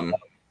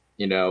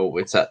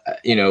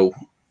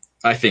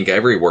 I think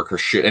every worker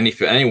should,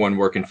 anyone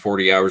working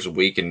 40 hours a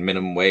week in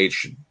minimum wage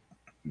should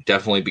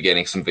definitely be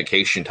getting some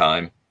vacation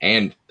time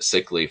and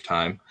sick leave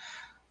time.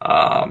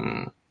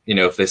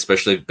 If they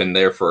especially have been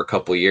there for a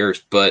couple of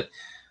years,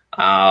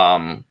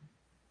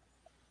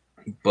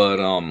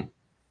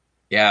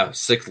 yeah,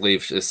 sick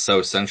leave is so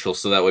essential.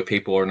 So that way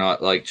people are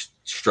not like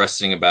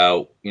stressing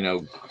about, I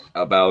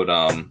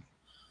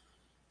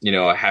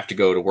have to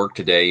go to work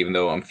today, even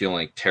though I'm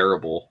feeling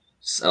terrible.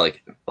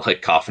 Like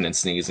coughing and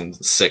sneezing,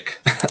 sick,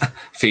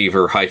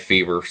 fever, high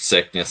fever,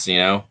 sickness,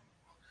 Well,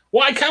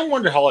 I kind of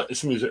wonder how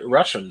some of these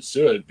restaurants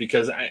do it,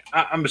 because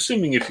I'm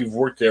assuming if you've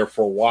worked there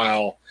for a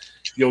while,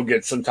 you'll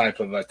get some type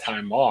of a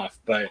time off.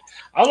 But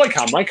I like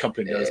how my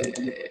company does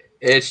it.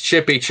 It's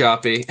chippy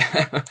choppy.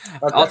 Okay.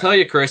 I'll tell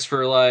you, Chris,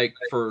 for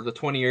the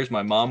 20 years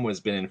my mom was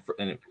been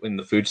in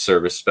the food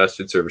service, fast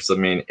food service. I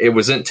mean, it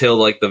wasn't until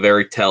like the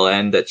very tail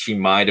end that she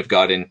might have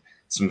gotten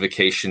some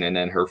vacation, and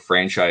then her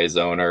franchise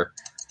owner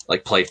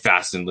like play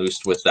fast and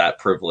loose with that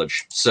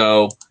privilege.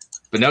 So,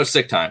 but no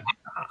sick time.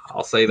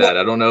 I'll say that.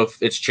 I don't know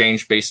if it's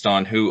changed based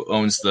on who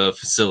owns the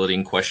facility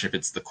in question, if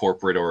it's the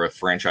corporate or a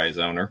franchise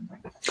owner.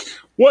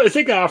 Well, I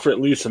think I offer at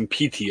least some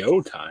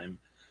PTO time.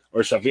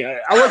 or stuff. Yeah,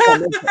 I like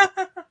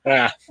how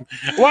yeah.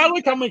 Well, I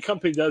like how my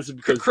company does it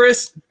because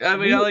Chris, I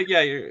mean, I like,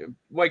 yeah, your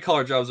white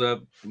collar jobs are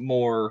right,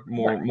 more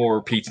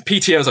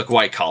PTO is like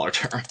white collar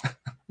term.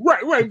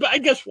 right. But I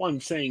guess what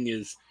I'm saying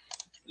is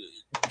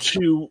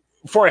to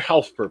for a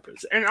health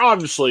purpose, and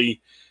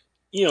obviously,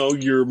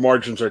 your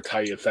margins are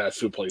tight at fast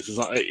food places,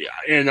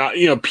 and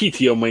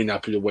PTO may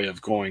not be the way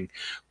of going,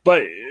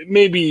 but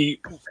maybe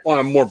on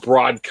a more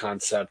broad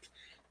concept,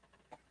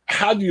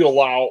 how do you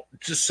allow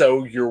just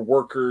so your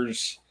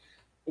workers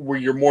where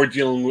you're more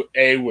dealing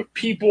with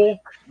people,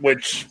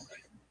 which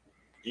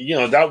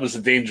that was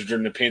a danger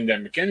during the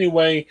pandemic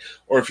anyway,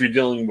 or if you're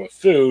dealing with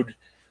food,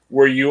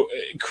 where you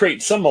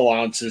create some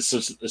allowances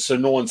so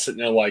no one's sitting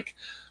there like,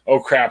 oh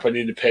crap, I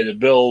need to pay the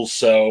bills,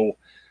 so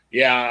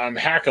yeah, I'm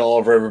hacking all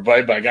over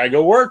everybody, but I gotta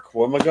go work.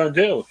 What am I gonna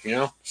do?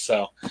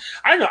 So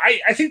I don't know.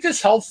 I think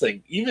this health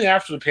thing, even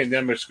after the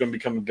pandemic, is going to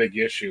become a big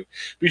issue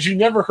because you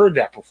never heard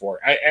that before.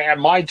 At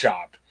my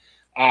job,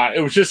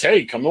 it was just,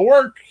 hey, come to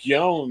work,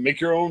 make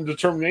your own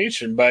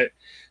determination. But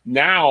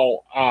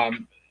now,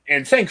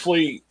 and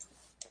thankfully,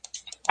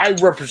 I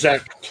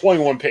represent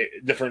 21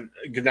 different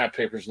Gannett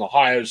papers in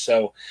Ohio,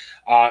 so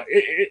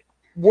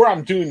where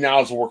I'm doing now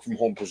is a work from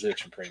home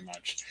position, pretty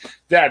much.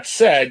 That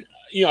said,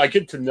 I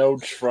get the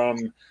notes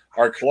from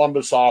our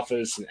Columbus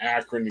office and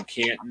Akron and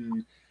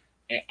Canton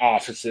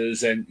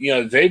offices, and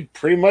they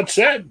pretty much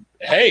said,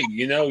 hey,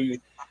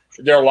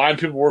 there are a lot of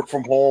people work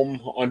from home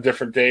on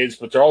different days,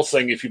 but they're all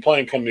saying if you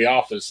plan to come to the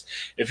office,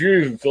 if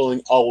you're even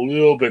feeling a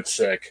little bit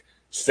sick,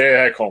 stay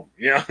at home.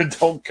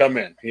 Don't come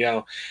in.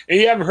 And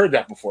you haven't heard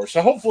that before,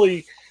 so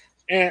hopefully.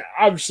 And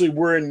obviously,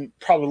 we're in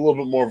probably a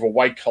little bit more of a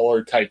white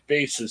collar type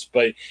basis,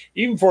 but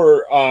even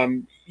for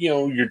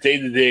your day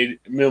to day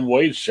minimum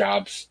wage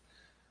jobs,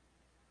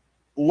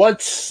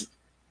 let's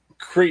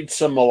create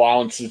some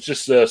allowances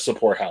just to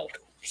support health.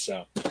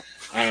 So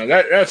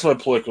that's my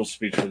political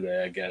speech for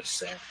today, I guess.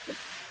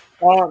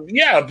 So,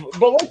 yeah,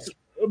 but let's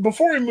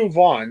before we move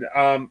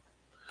on.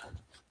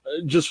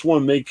 Just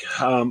want to make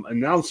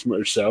announcement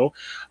or so.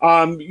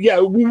 Yeah,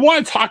 we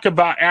want to talk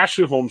about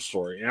Ashley Home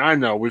Store. And I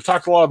know we've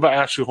talked a lot about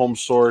Ashley Home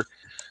Store.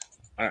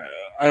 I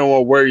don't want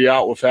to wear you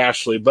out with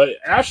Ashley, but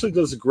Ashley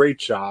does a great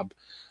job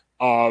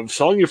of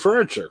selling you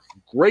furniture.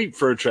 Great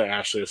furniture,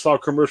 Ashley. I saw a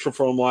commercial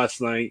from them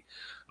last night.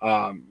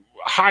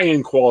 High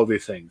end quality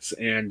things,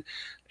 and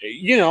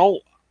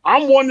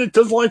I'm one that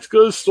doesn't like to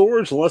go to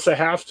stores unless I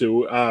have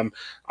to.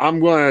 I'm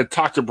going to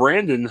talk to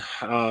Brandon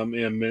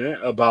in a minute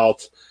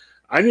about.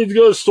 I need to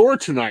go to the store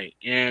tonight,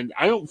 and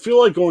I don't feel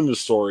like going to the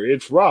store.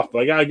 It's rough, but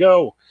I gotta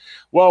go.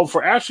 Well,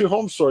 for Ashley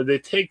Home Store, they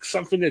take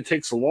something that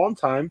takes a long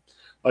time,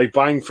 like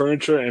buying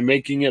furniture, and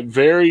making it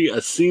very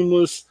a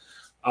seamless,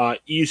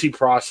 easy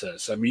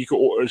process. I mean,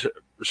 you can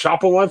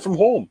shop online from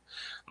home.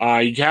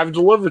 You can have it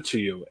delivered to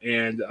you,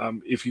 and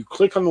if you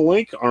click on the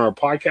link on our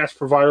podcast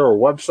provider or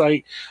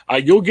website,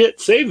 you'll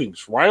get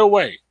savings right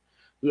away.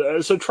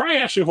 So try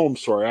Ashley Home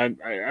Store.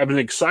 I've been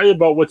excited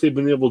about what they've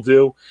been able to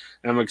do.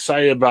 And I'm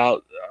excited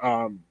about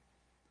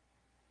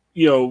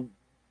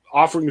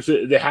offerings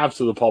that they have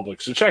to the public.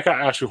 So check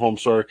out Ashley Home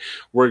Store.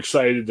 We're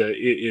excited that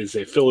it is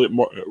a affiliate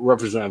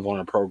representative on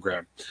our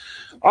program.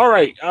 All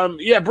right,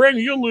 yeah,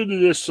 Brandon, you alluded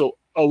to this a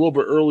little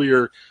bit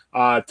earlier,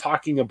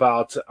 talking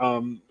about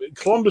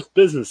Columbus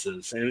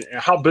businesses and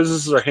how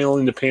businesses are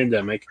handling the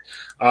pandemic.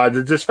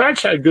 The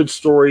Dispatch had a good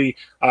story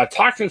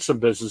talking to some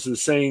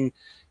businesses saying,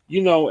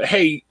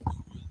 hey,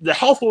 the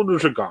health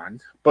orders are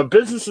gone, but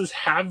businesses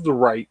have the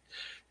right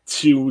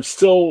to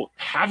still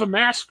have a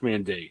mask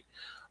mandate.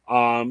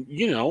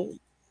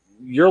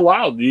 You're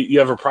allowed. You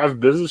have a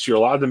private business. You're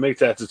allowed to make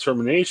that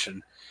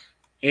determination.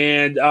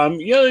 And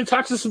they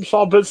talked to some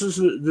small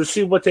businesses to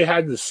see what they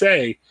had to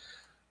say.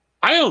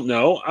 I don't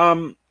know.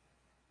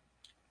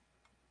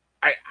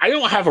 I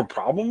don't have a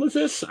problem with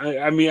this.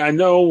 I mean, I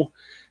know.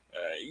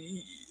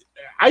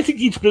 I think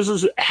each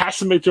business has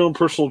to make their own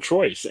personal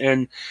choice,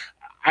 and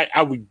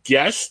I would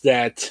guess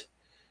that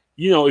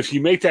if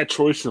you make that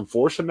choice and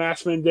force a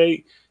mask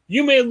mandate,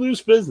 you may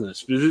lose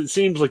business because it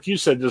seems like you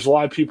said there's a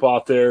lot of people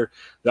out there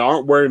that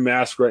aren't wearing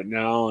masks right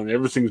now and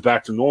everything's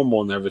back to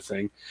normal and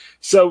everything.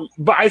 So,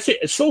 but I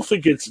still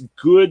think it's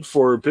good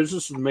for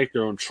businesses to make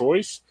their own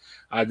choice.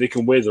 They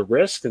can weigh the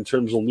risk in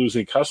terms of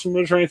losing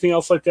customers or anything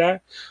else like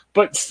that.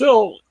 But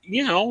still,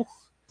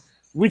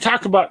 we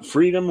talk about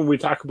freedom and we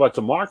talk about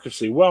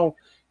democracy. Well,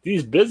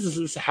 these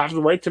businesses have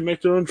the right to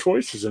make their own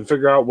choices and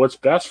figure out what's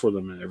best for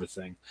them and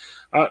everything.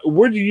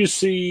 What do you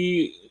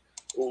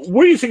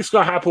think is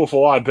going to happen with a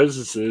lot of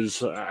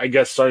businesses, I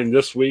guess, starting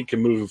this week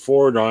and moving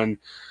forward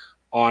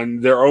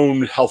on their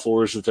own health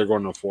orders that they're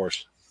going to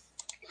enforce?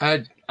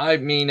 I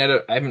mean,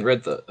 I haven't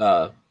read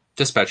the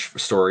Dispatch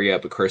story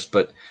yet, but Chris,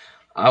 but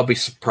I'll be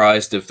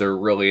surprised if there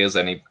really is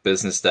any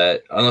business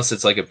that, unless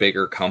it's like a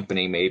bigger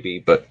company, maybe.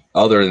 But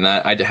other than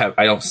that, I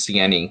don't see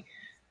any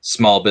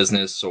small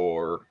business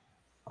or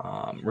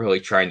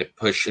really trying to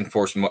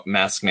enforce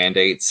mask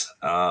mandates.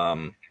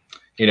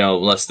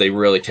 Unless they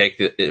really take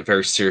it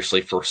very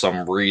seriously for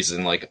some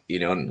reason, like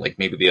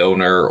maybe the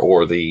owner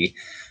or the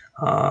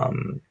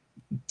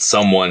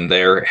someone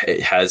there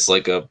has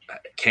like a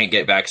can't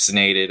get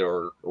vaccinated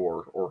or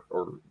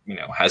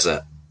has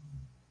a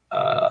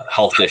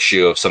health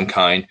issue of some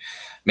kind.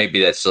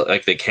 Maybe that's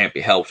like they can't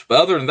be helped.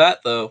 But other than that,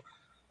 though,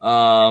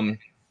 um,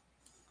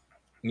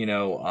 you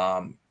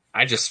know,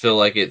 I just feel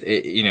like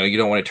you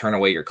don't want to turn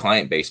away your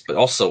client base. But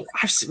also,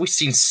 we've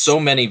seen so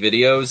many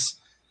videos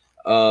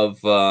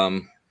of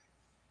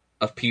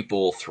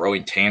people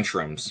throwing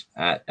tantrums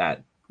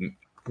at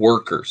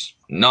workers,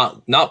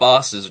 not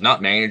bosses,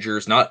 not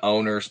managers, not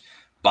owners,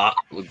 but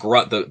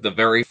the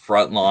very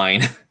front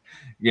line,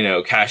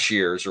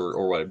 cashiers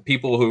or what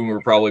people who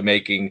are probably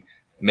making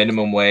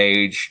minimum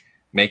wage,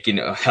 making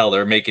hell,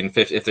 they're making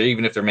if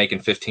they're making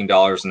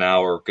 $15 an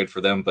hour, good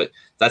for them, but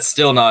that's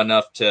still not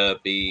enough to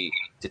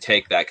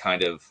take that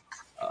kind of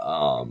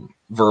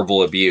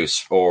verbal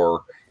abuse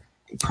or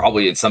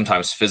probably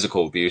sometimes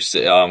physical abuse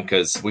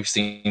because we've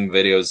seen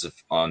videos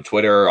on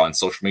Twitter, on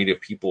social media,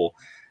 people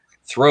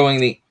throwing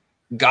the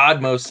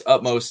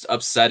utmost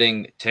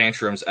upsetting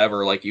tantrums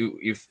ever, like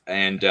you've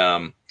and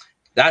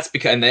that's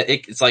because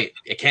it's like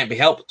it can't be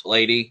helped,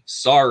 lady.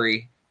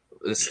 Sorry,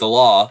 it's the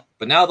law.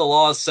 But now the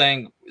law is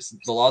saying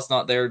the law's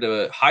not there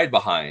to hide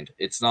behind.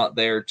 It's not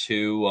there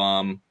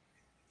to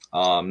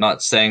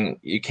not saying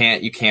you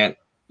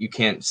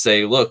can't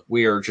say, look,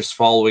 we are just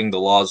following the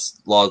law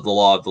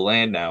of the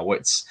land now.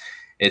 It's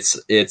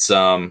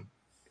so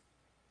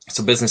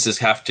businesses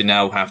have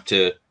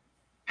to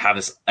have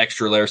this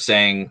extra layer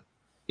saying,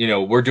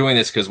 we're doing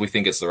this because we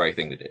think it's the right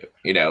thing to do.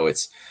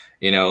 It's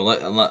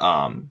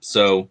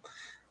so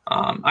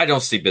I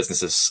don't see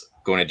businesses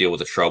going to deal with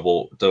the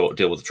trouble.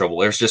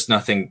 There's just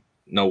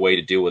no way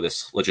to deal with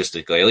this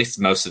logistically. At least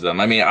most of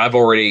them. I mean, I've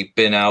already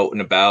been out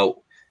and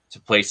about to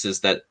places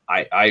that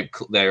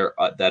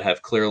that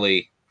have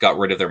clearly got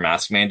rid of their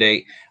mask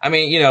mandate. I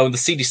mean, the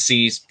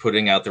CDC's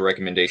putting out the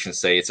recommendations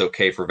say it's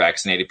okay for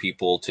vaccinated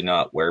people to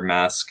not wear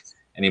masks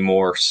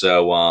anymore.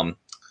 So,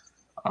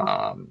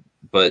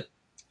 but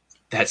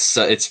that's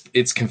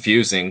it's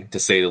confusing to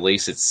say the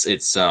least.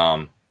 It's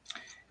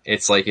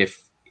like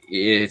if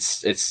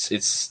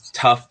it's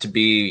tough to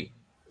be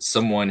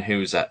someone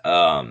who's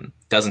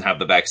doesn't have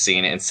the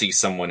vaccine and see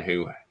someone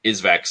who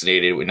is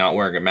vaccinated with not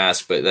wearing a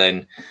mask, but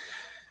then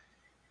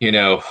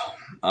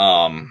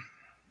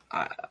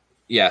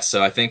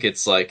so I think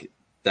it's like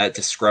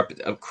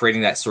that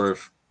creating that sort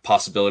of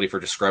possibility for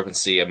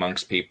discrepancy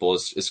amongst people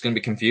is going to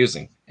be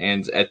confusing.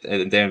 And at the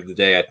end of the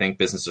day, I think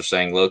businesses are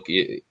saying, look,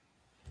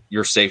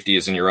 your safety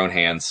is in your own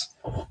hands.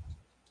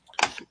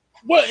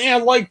 Well,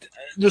 and like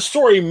the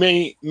story,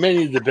 many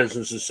of the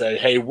businesses said,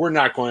 "Hey, we're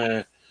not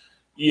going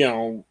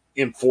to,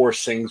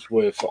 enforce things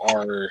with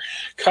our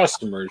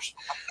customers."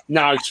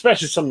 Now,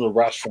 especially some of the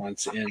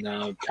restaurants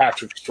in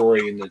Patrick's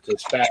story in the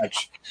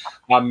dispatch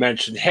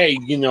mentioned, "Hey,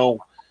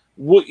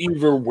 we'll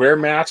either wear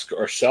masks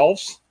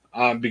ourselves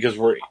because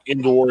we're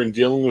indoor and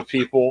dealing with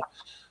people,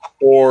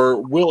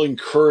 or we'll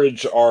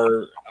encourage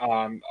our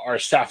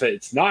staff that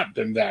it's not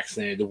been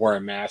vaccinated to wear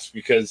a mask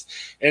because,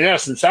 in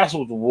essence, that's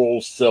what the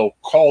rule still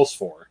calls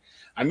for.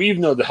 I mean,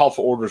 even though the health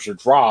orders are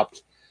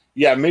dropped,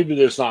 yeah, maybe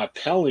there's not a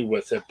penalty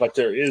with it, but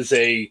there is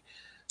a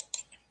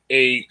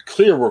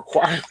clear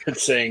requirement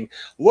saying,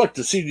 look,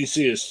 the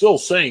CDC is still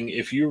saying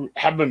if you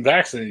haven't been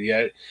vaccinated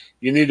yet,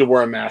 you need to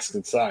wear a mask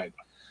inside."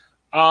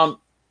 I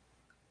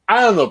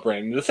don't know,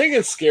 Brandon. The thing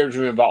that scares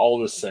me about all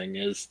this thing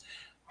is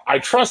I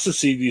trust the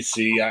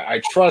CDC.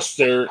 I trust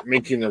they're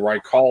making the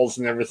right calls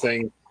and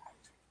everything.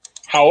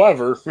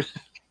 However,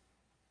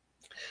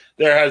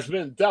 there has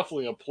been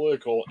definitely a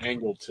political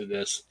angle to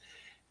this.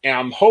 And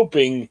I'm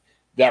hoping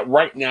that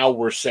right now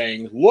we're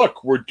saying,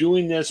 look, we're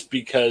doing this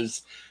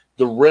because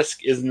the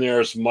risk isn't there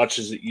as much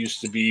as it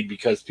used to be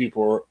because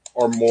people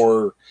are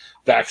more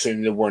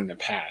vaccinated than were in the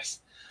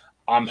past.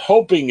 I'm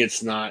hoping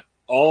it's not,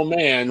 oh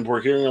man,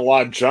 we're hearing a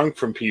lot of junk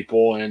from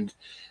people, and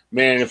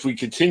man, if we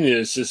continue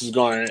this is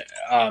going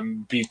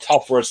to be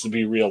tough for us to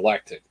be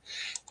reelected.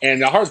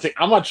 And the hard thing,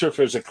 I'm not sure if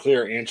there's a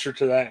clear answer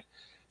to that.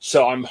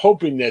 So I'm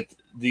hoping that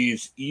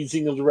these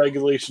easing of the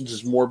regulations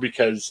is more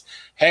because,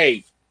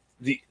 hey,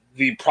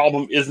 the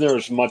problem isn't there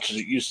as much as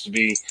it used to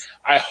be.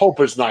 I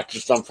hope it's not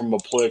just done from a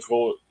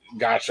political,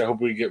 gosh, I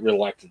hope we get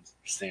reelected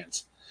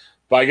stance.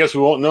 But I guess we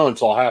won't know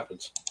until it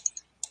happens.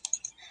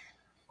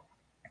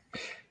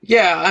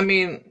 Yeah, I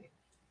mean,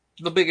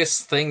 the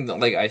biggest thing that,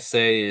 like I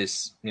say,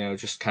 is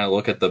just kind of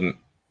look at the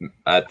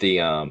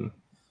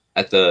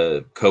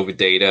COVID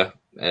data,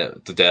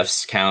 the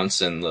deaths counts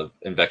and the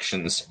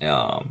infections,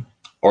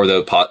 or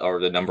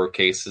the number of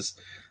cases.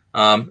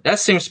 That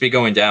seems to be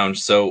going down.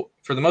 So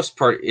for the most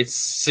part, it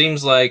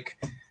seems like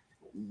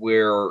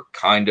we're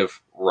kind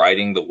of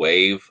riding the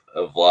wave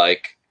of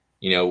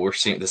we're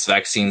seeing this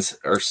vaccines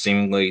are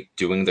seemingly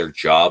doing their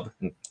job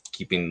and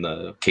keeping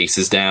the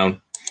cases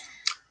down.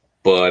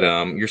 But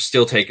you're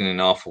still taking an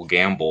awful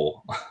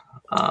gamble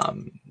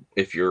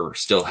if you're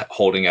still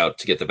holding out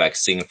to get the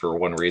vaccine for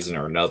one reason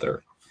or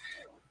another.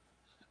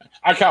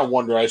 I kind of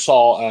wonder. I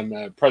saw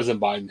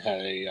President Biden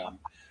had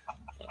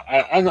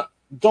I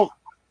don't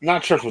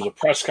not sure if it was a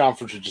press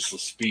conference or just a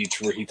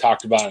speech where he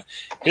talked about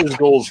his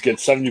goal is to get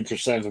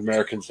 70% of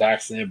Americans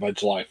vaccinated by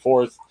July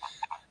 4th.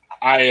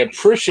 I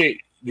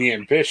appreciate the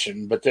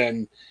ambition, but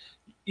then,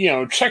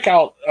 check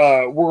out,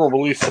 we're going to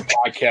release the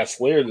podcast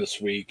later this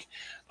week.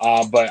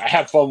 But I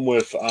had fun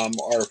with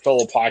our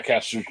fellow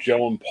podcasters,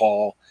 Joe and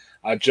Paul.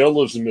 Joe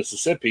lives in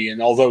Mississippi,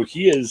 and although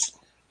he is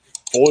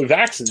fully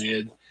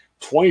vaccinated,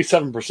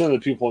 27% of the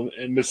people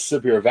in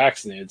Mississippi are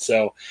vaccinated.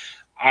 So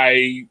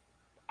I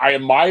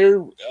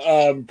admire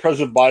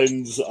President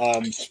Biden's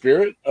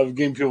spirit of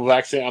getting people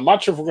vaccinated. I'm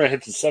not sure if we're going to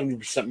hit the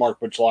 70% mark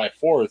by July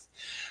 4th,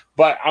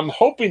 but I'm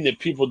hoping that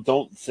people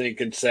don't think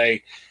and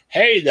say,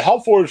 hey, the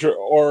health orders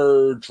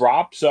are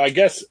dropped, so I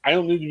guess I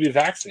don't need to be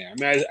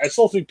vaccinated. I mean, I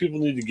still think people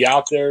need to get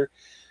out there,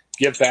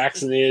 get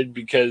vaccinated,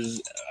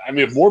 because,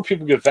 if more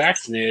people get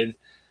vaccinated,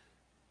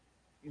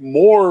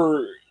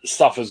 more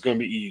stuff is going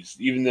to be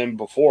eased, even than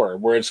before,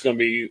 where it's going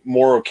to be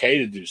more okay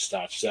to do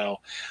stuff. So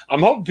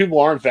I'm hoping people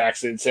aren't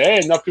vaccinated and say,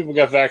 hey, enough people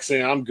got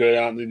vaccinated, I'm good,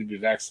 I don't need to be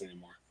vaccinated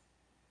anymore.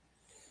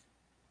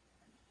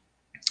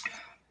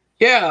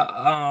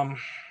 Yeah,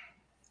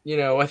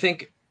 I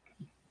think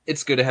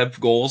it's good to have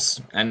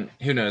goals, and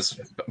who knows,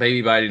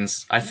 maybe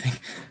Biden's,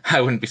 I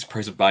wouldn't be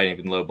surprised if Biden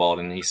even lowballed,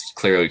 and he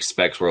clearly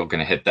expects we're going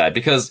to hit that,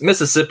 because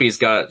Mississippi's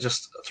got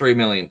just 3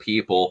 million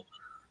people,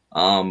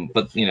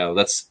 but,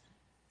 that's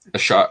a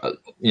shot,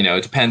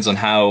 it depends on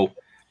how,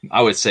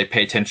 I would say,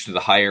 pay attention to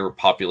the higher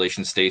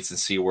population states and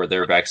see where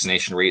their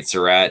vaccination rates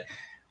are at,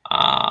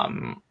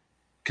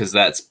 because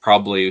that's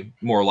probably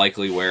more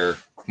likely where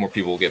more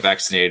people will get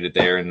vaccinated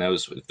there, and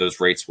those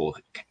rates will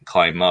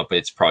climb up.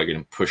 It's probably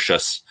going to push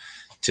us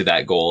to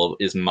that goal,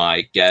 is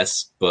my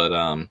guess. But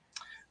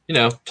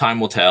time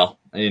will tell.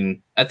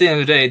 And at the end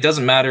of the day, it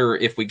doesn't matter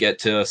if we get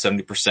to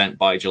 70%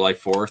 by July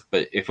 4th,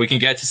 but if we can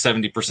get to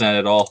 70%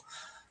 at all,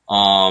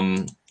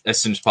 as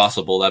soon as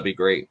possible, that'd be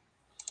great.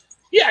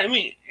 Yeah,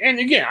 and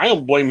again, I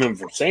don't blame him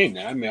for saying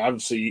that.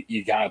 Obviously,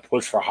 you got to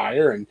push for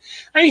higher, and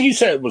he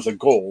said it was a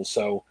goal.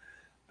 So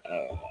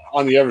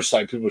on the other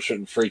side, people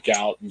shouldn't freak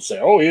out and say,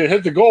 "Oh, he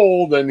hit the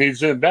goal, then he's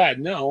doing bad."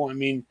 No,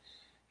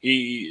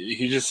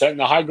 he's just setting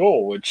a high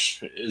goal,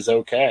 which is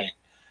okay.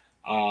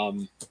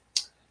 I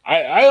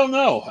don't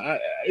know.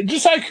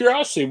 Just out of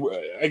curiosity,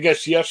 I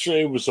guess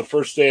yesterday was the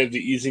first day of the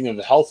easing of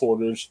the health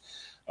orders.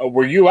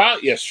 Were you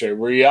out yesterday?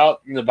 Were you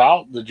out and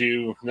about? Did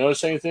you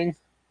notice anything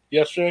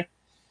yesterday?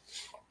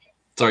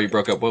 Sorry, you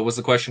broke up. What was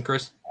the question,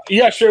 Chris?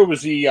 Yesterday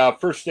was the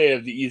first day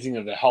of the easing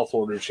of the health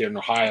orders here in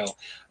Ohio.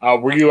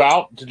 Were you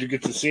out? Did you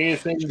get to see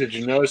anything? Did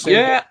you notice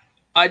anything? Yeah,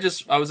 I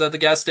was at the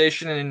gas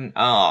station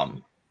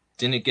and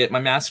didn't get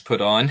my mask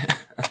put on.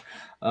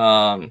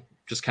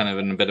 Just kind of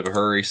in a bit of a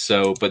hurry.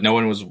 So, but no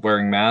one was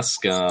wearing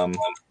masks. And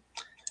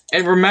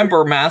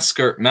remember, mask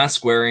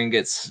wearing,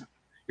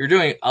 you're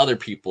doing other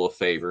people a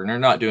favor, and you're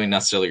not doing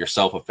necessarily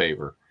yourself a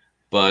favor.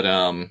 But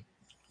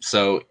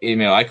so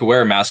I could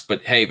wear a mask,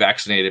 but hey,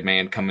 vaccinated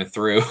man coming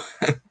through.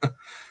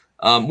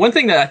 One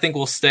thing that I think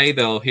will stick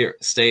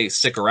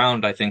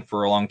around, I think,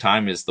 for a long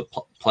time is the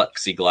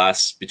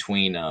plexiglass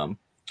between the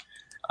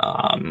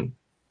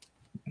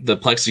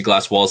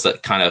plexiglass walls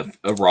that kind of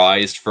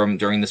arised from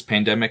during this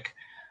pandemic,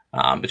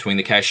 between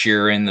the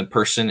cashier and the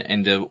person,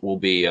 and it will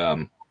be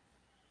and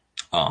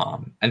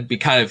be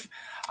kind of,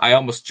 I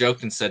almost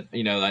joked and said,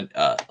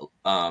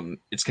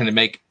 it's going to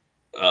make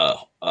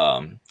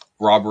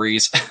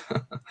robberies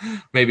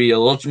maybe a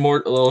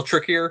little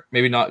trickier,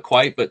 maybe not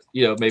quite, but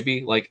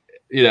maybe like,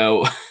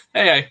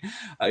 hey,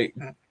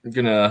 I'm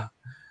gonna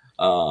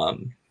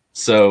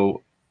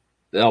so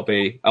I'll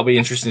be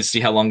interested to see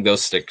how long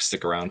those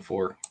stick around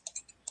for.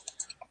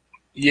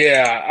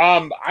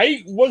 Yeah,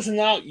 I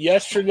wasn't out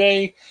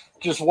yesterday,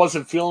 just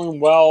wasn't feeling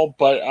well,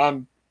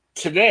 but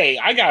today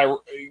I gotta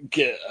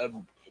get a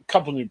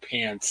couple new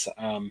pants.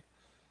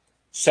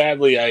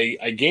 Sadly,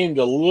 I gained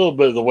a little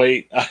bit of the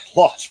weight I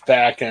lost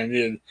back, and I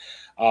needed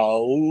a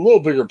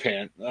little bigger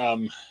pant.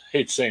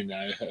 Hate saying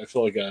that. I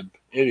feel like an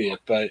idiot,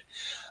 but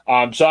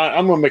so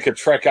I'm going to make a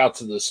trek out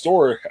to the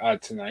store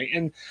tonight,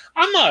 and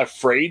I'm not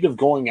afraid of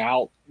going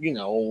out,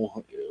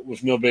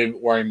 with nobody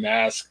wearing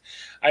masks.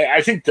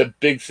 I think the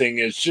big thing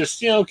is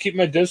just, keep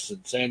my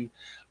distance, and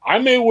I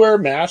may wear a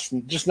mask,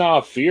 just not out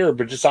of fear,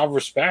 but just out of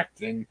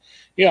respect. And,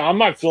 I'm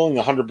not feeling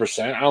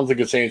 100%. I don't think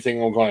it's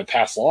anything I'm going to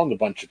pass along to a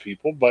bunch of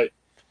people, but,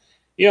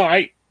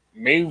 I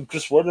may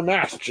just wear the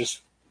mask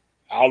just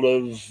out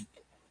of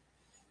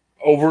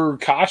over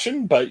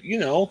caution, but, you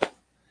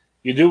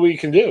do what you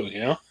can do,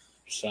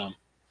 So.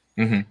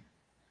 Mm-hmm.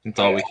 That's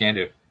all we can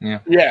do.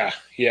 Yeah.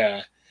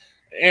 Yeah.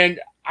 And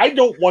I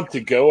don't want to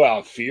go out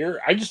of fear.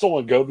 I just don't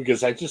want to go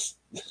because I just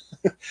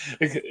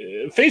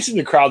facing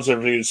the crowds and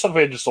everything is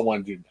something I just don't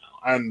want to do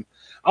now.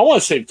 I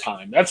want to save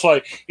time. That's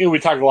why, we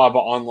talk a lot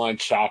about online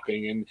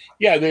shopping, and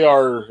yeah, they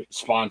are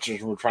sponsors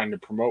and we're trying to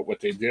promote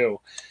what they do.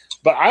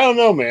 But I don't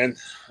know, man.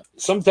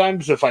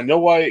 Sometimes if I know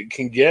what I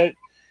can get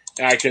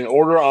and I can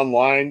order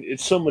online,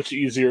 it's so much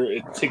easier.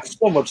 It takes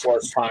so much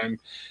less time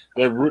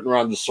than rooting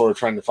around the store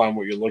trying to find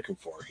what you're looking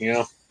for,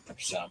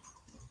 So,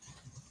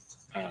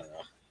 I don't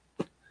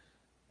know.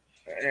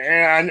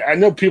 And I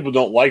know people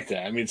don't like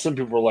that. I mean, some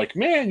people are like,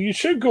 "Man, you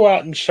should go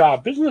out and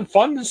shop. Isn't it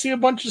fun to see a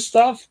bunch of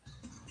stuff?"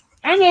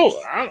 I know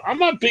I'm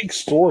not a big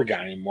store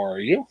guy anymore. Are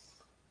you?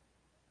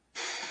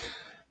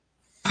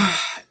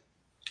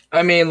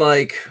 I mean,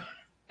 like,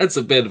 that's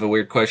a bit of a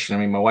weird question. I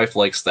mean, my wife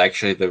likes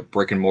actually the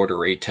brick and mortar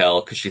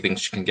retail because she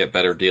thinks she can get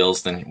better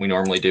deals than we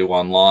normally do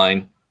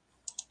online.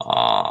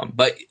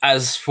 But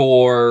as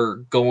for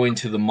going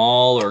to the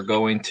mall or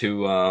going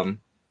to,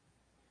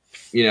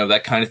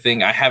 that kind of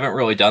thing, I haven't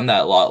really done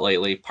that a lot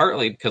lately,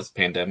 partly because of the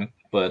pandemic.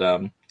 But,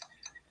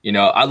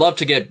 I'd love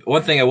to get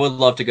one thing I would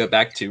love to go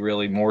back to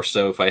really more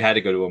so if I had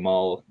to go to a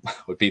mall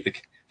would be to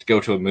go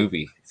to a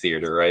movie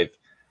theater, right?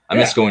 I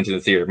Yeah. miss going to the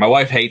theater. My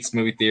wife hates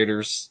movie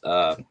theaters.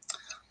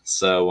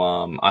 So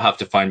I have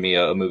to find me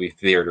a movie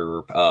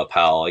theater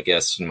pal, I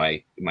guess, in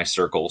my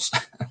circles.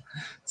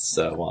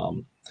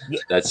 So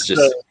that's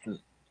just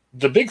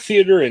The big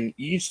theater in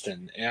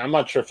Easton, and I'm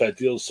not sure if that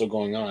deal is still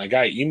going on. I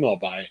got an email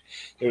by it.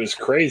 It was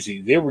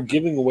crazy. They were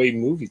giving away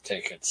movie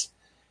tickets.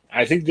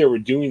 I think they were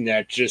doing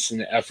that just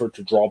in an effort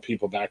to draw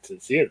people back to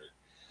the theater.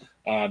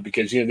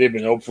 Because they've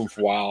been open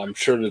for a while. I'm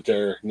sure that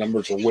their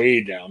numbers are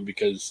way down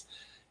because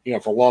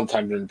for a long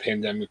time during the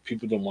pandemic,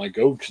 people didn't want to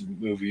go to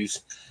the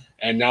movies,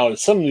 and now that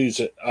some of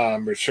these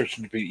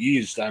restrictions to be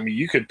eased, I mean,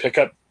 you could pick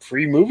up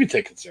free movie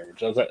tickets there,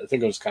 which I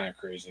think it was kind of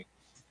crazy.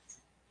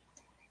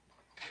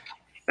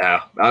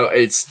 yeah,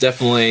 it's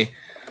definitely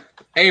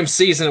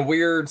AMC's in a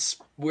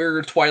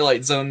weird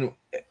Twilight Zone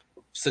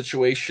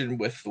situation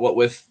with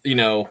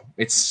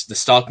it's the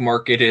stock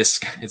market is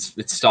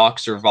its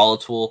stocks are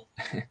volatile.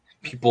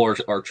 People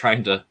are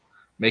trying to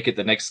make it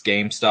the next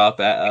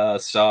GameStop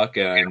stock,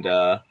 and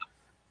but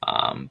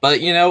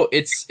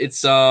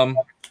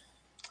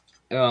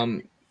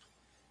um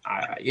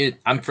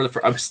I'm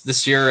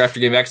this year after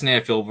getting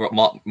vaccinated, I feel a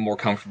lot more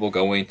comfortable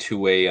going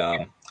to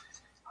a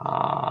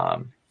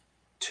um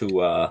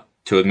to a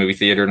movie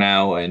theater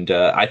now, and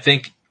I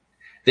think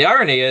the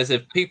irony is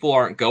if people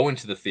aren't going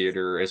to the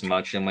theater as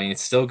much, I mean,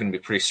 it's still going to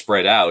be pretty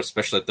spread out,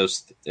 especially at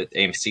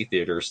AMC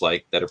theaters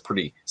like that are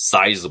pretty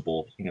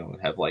sizable.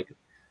 Have like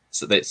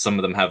so that some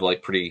of them have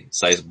like pretty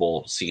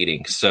sizable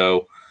seating.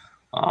 So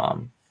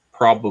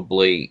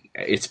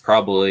it's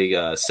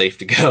probably safe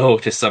to go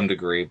to some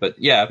degree. But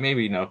yeah,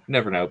 maybe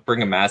never know.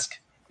 Bring a mask.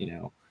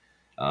 Here,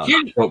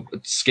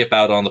 Skip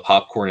out on the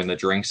popcorn and the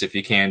drinks if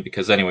you can,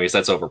 because anyways,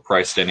 that's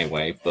overpriced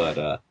anyway.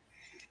 But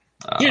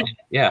here,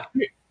 yeah.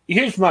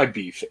 here's my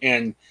beef,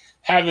 and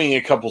having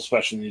a couple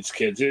special needs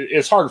kids,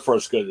 it's hard for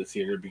us to go to the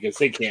theater because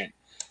they can't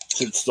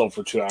sit still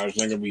for 2 hours.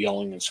 They're going to be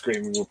yelling and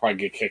screaming. We'll probably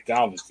get kicked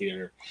out of the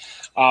theater.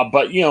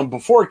 But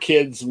before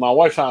kids, my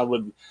wife and I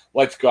would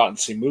like to go out and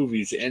see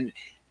movies, and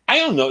I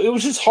don't know, it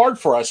was just hard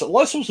for us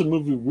unless it was a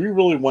movie we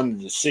really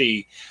wanted to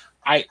see.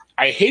 I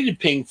hated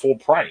paying full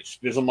price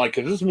because I'm like,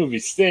 if this movie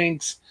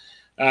stinks,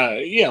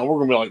 we're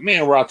gonna be like,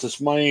 man, we're out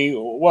this money.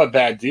 What a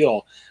bad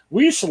deal.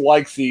 We used to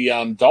like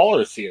the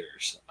dollar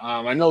theaters.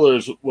 I know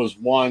was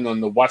one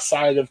on the west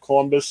side of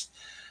Columbus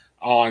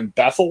on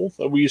Bethel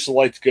that we used to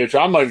like to go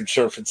to. I'm not even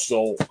sure if it's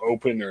still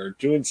open or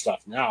doing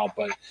stuff now,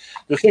 but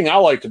the thing I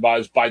liked about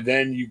it is by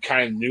then you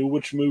kind of knew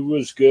which movie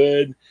was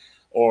good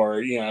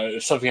or,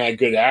 something had a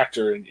good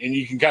actor, and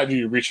you can kind of do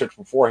your research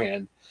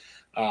beforehand.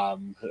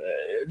 Um,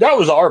 that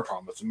was our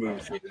problem with the movie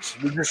theaters.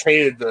 We just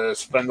hated to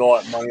spend all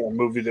that money on a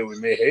movie that we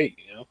may hate.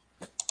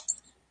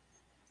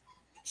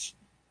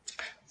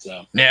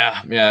 So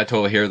Yeah, I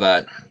totally hear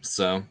that.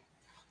 So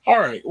all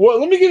right. Well,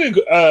 let me get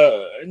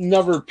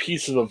another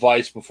piece of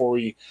advice before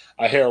we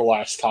hit our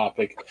last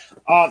topic.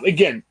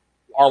 Again,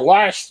 our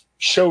last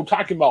show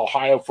talking about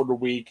Ohio for the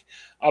week.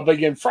 But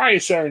again, Friday,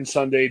 Saturday, and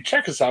Sunday,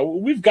 check us out.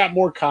 We've got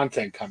more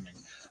content coming.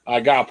 I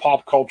got a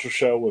pop culture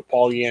show with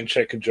Paul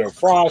Yanchek and Joe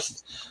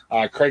Frost.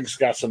 Craig's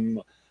got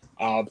some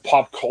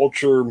pop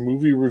culture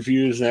movie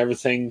reviews and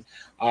everything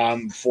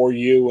for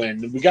you.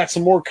 And we got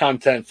some more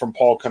content from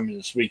Paul coming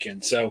this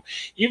weekend. So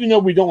even though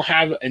we don't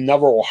have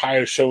another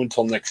Ohio show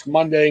until next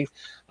Monday,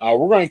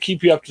 we're going to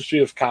keep you up to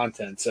speed with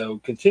content. So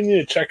continue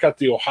to check out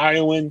the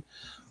Ohioan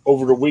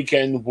over the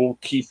weekend. We'll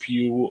keep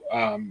you,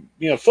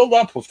 filled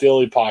up with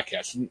daily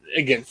podcasts. And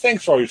again,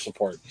 thanks for all your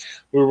support.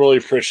 We really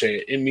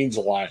appreciate it. It means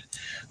a lot.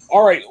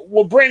 All right.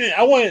 Well, Brandon,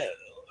 I want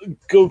to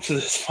go to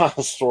this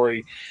final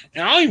story,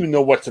 and I don't even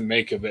know what to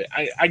make of it.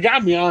 I got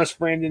to be honest,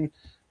 Brandon.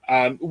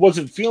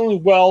 Wasn't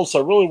feeling well,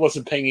 so I really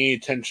wasn't paying any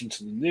attention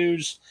to the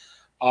news.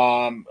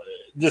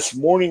 This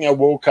morning I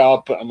woke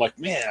up. I'm like,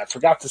 man, I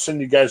forgot to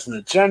send you guys an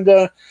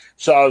agenda.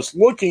 So I was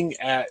looking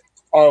at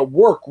our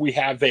work. We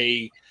have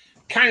a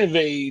kind of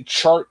a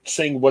chart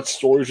saying what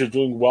stories are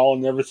doing well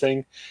and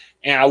everything.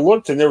 And I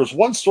looked, and there was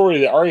one story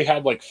that already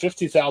had like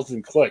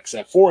 50,000 clicks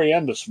at 4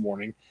 a.m. this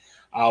morning,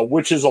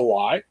 which is a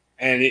lot.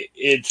 And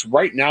it's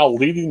right now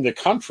leading the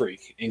country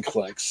in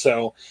clicks.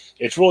 So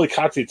it's really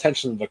caught the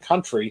attention of the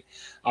country.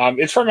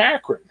 It's from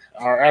Akron,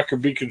 our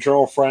Akron Beacon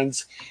Journal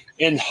friends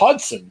in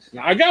Hudson.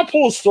 Now, I got to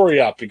pull the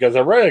story up because I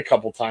read it a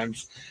couple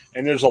times,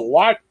 and there's a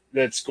lot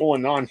that's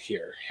going on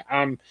here.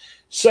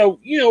 So,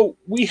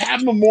 we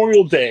have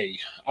Memorial Day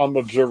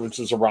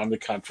observances around the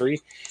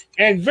country,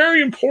 and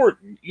very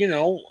important,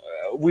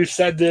 we've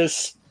said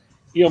this,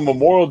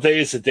 Memorial Day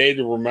is a day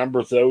to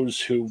remember those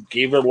who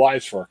gave their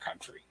lives for our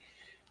country.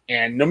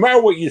 And no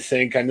matter what you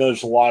think, I know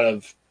there's a lot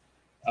of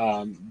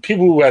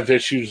people who have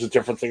issues with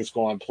different things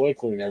going on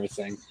politically and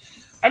everything.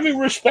 I mean,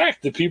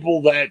 respect the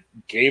people that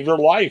gave their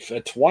life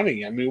at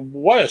 20. I mean,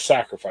 what a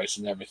sacrifice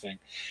and everything.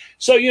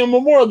 So,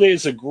 Memorial Day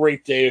is a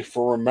great day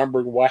for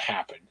remembering what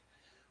happened.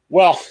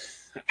 Well,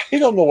 I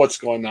don't know what's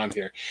going on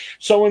here.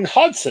 So in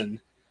Hudson,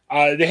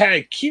 they had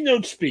a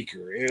keynote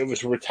speaker. It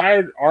was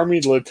retired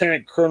Army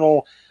Lieutenant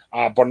Colonel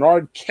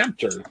Bernard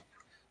Kempter.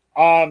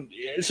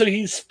 So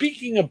he's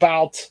speaking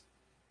about,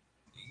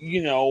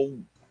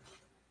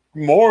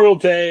 Memorial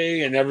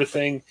Day and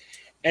everything.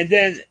 And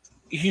then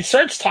he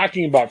starts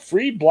talking about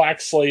free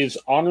black slaves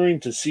honoring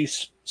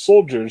deceased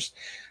soldiers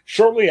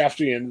shortly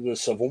after the end of the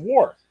Civil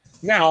War.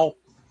 Now,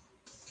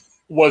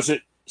 was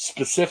it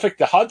specific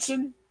to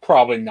Hudson?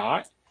 Probably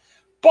not.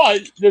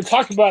 But they're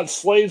talking about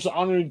slaves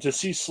honoring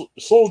deceased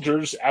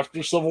soldiers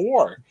after Civil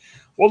War.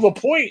 Well, the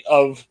point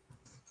of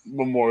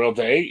Memorial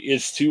Day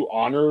is to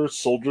honor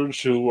soldiers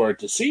who are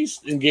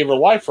deceased and gave their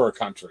life for our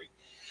country.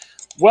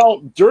 Well,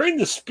 during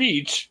the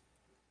speech,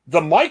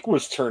 the mic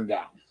was turned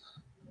down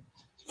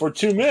for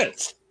 2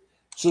 minutes.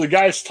 So the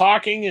guy's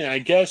talking, and I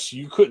guess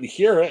you couldn't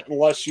hear it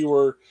unless you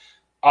were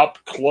up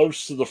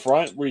close to the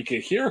front where you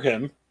could hear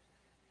him.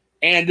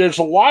 And there's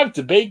a lot of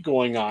debate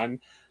going on.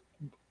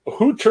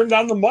 Who turned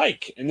down the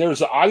mic? And there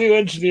was an audio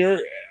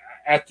engineer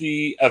at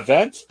the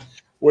event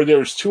where there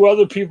was 2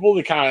 other people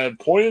that kind of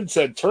pointed and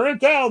said, turn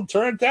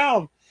it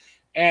down.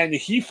 And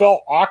he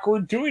felt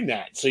awkward doing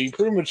that. So he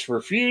pretty much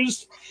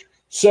refused.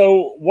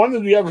 So one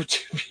of the other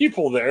 2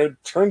 people there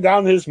turned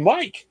down his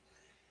mic.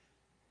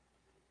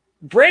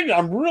 Brandon,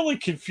 I'm really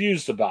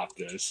confused about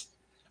this.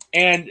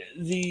 And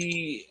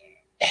the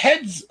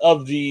heads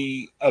of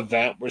the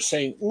event were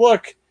saying,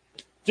 look,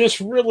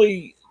 this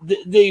really,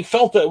 they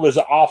felt that it was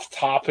an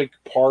off-topic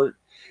part,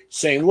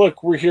 saying,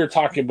 look, we're here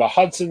talking about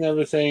Hudson and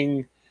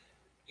everything.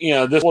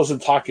 This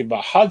wasn't talking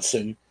about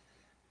Hudson.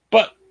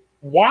 But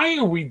why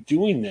are we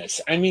doing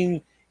this? I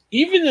mean,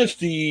 even if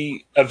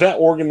the event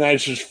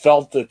organizers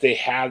felt that they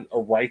had a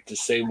right to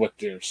say what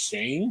they're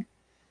saying,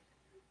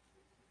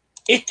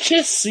 it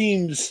just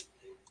seems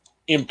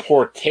in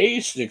poor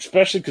taste,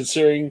 especially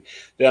considering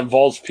that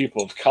involves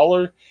people of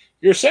color.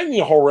 You're sending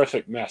a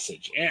horrific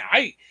message. And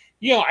I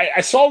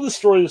saw this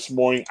story this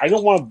morning. I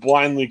don't want to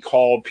blindly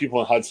call people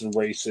in Hudson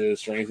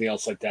racist or anything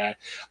else like that.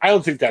 I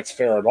don't think that's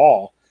fair at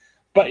all.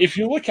 But if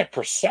you look at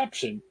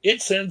perception,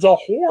 it sends a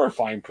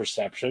horrifying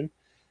perception.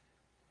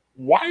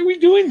 Why are we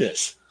doing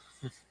this?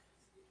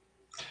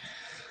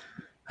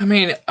 I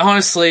mean,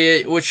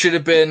 honestly, this should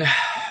have been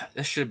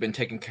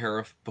taken care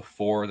of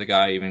before the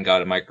guy even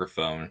got a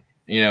microphone.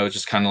 It's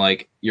just kind of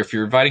like if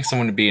you're inviting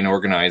someone to be an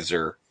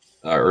organizer,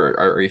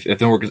 or if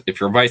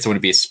you're inviting someone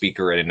to be a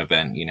speaker at an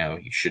event, you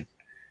should,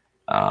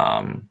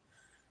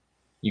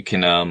 you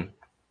can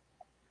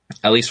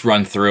at least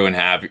run through and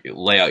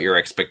lay out your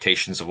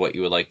expectations of what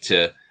you would like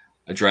to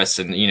address,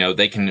 and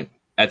they can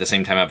at the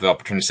same time have the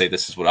opportunity to say,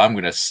 this is what I'm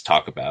going to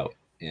talk about.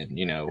 And,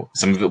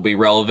 some of it will be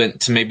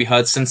relevant to maybe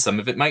Hudson. Some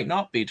of it might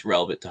not be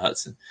relevant to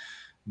Hudson.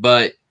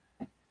 But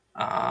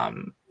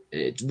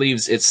it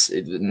leaves but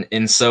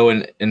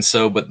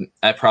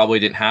that probably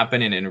didn't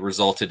happen. And it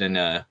resulted in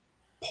a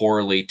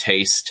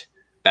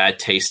bad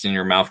taste in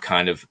your mouth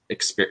kind of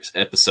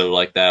episode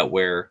like that,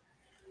 where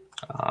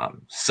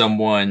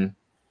someone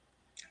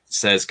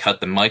says, cut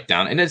the mic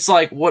down. And it's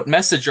like, what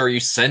message are you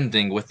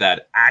sending with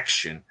that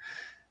action?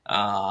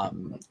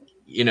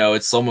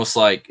 It's almost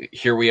like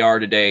here we are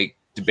today,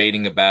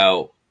 debating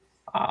about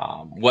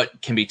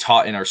what can be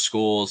taught in our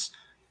schools,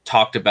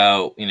 talked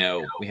about,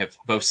 we have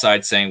both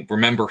sides saying,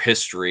 remember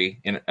history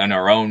in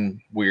our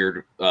own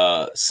weird,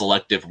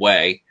 selective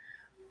way.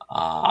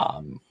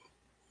 So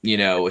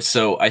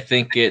I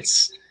think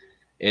it's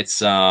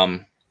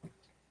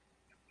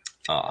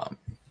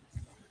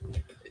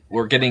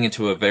we're getting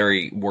into a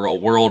very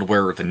world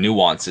where the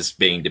nuance is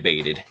being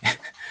debated.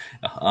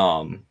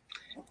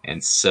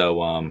 And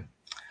so,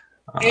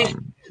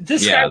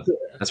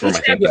 that's where my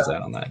thinking's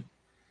at on that.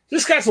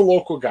 This guy's a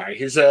local guy.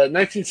 He's a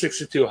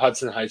 1962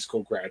 Hudson High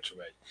School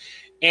graduate.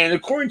 And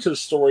according to the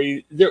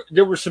story,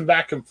 there was some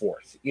back and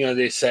forth.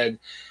 They said,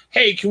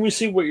 hey, can we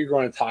see what you're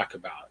going to talk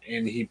about?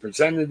 And he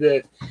presented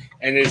it.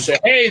 And they said,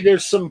 hey,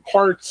 there's some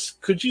parts.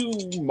 Could you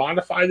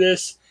modify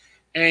this?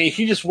 And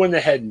he just went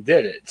ahead and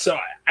did it. So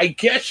I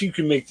guess you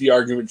can make the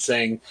argument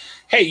saying,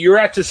 hey, you're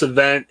at this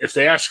event. If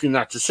they ask you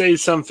not to say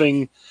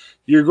something,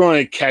 you're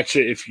going to catch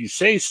it if you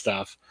say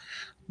stuff.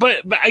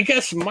 But I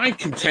guess my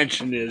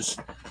contention is,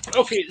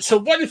 okay, so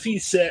what if he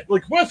said,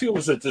 what if he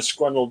was a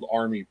disgruntled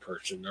Army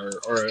person or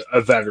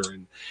a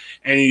veteran,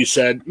 and he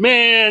said,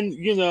 man,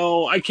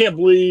 I can't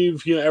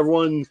believe,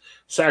 everyone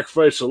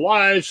sacrificed their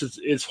lives.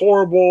 It's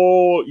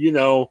horrible.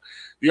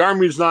 the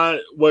Army's not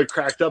what it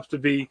cracked up to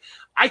be.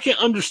 I can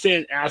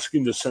understand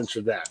asking to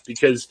censor that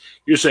because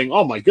you're saying,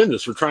 oh my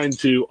goodness, we're trying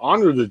to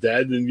honor the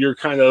dead, and you're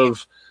kind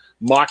of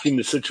mocking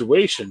the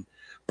situation.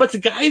 But the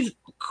guy's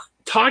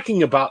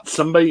talking about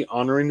somebody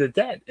honoring the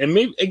dead. And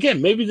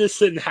maybe this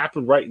didn't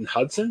happen right in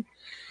Hudson.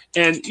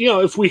 And,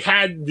 if we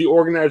had the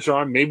organizer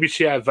on, maybe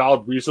she had a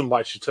valid reason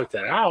why she took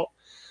that out.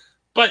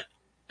 But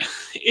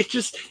it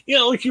just,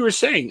 like you were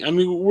saying, I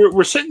mean,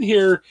 we're sitting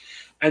here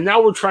and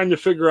now we're trying to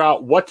figure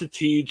out what to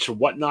teach,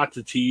 what not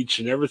to teach,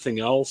 and everything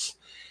else.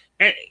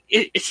 And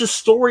it's a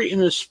story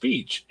in a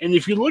speech. And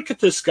if you look at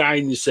this guy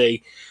and you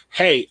say,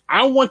 hey,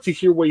 I want to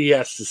hear what he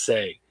has to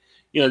say.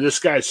 This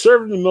guy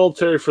served in the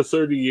military for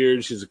 30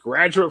 years. He's a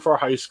graduate for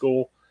high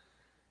school.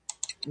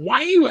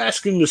 Why are you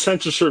asking him to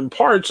censor certain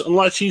parts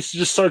unless he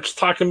just starts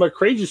talking about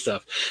crazy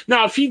stuff?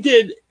 Now, if he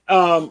did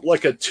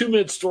like a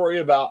 2-minute story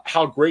about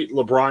how great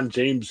LeBron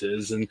James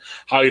is and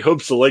how he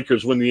hopes the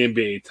Lakers win the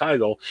NBA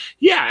title,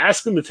 yeah,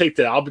 ask him to take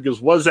that out because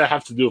what does that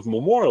have to do with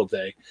Memorial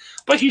Day?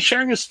 But he's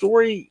sharing a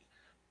story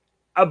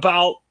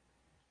about,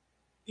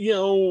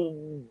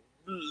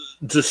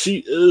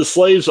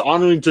 slaves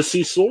honoring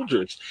deceased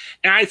soldiers.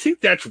 And I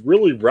think that's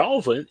really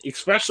relevant,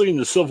 especially in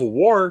the Civil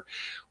War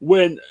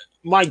when,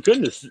 my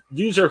goodness,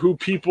 these are who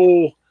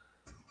people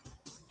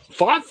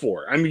fought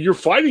for. I mean, you're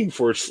fighting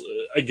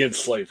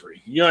against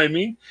slavery. You know what I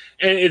mean?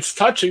 And it's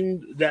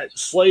touching that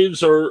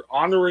slaves are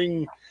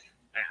honoring.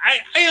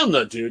 I don't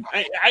know, dude.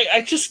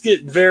 I just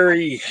get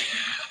very.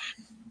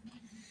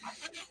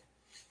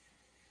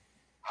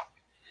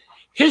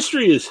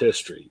 History is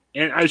history.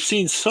 And I've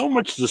seen so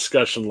much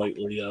discussion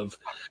lately of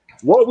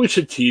what we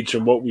should teach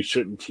and what we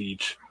shouldn't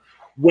teach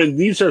when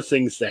these are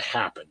things that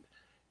happen.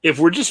 If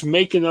we're just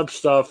making up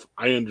stuff,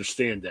 I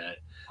understand that.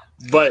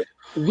 But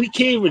we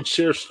can't even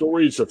share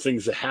stories of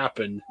things that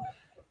happen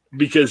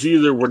because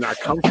either we're not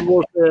comfortable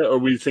with it or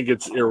we think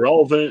it's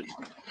irrelevant.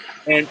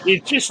 And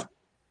it just,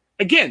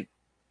 again,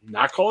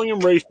 not calling him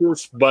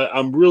racist, but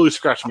I'm really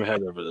scratching my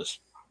head over this.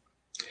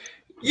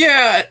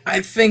 Yeah,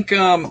 I think,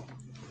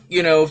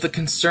 if the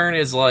concern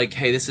is like,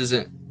 hey, this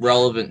isn't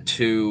relevant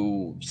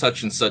to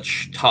such and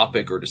such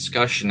topic or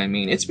discussion, I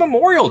mean, it's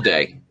Memorial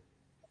Day.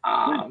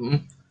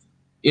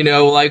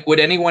 Would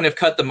anyone have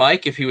cut the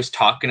mic if he was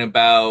talking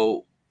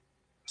about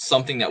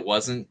something that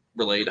wasn't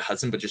related to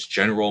Hudson, but just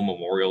general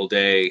Memorial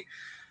Day,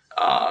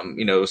 a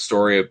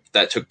story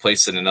that took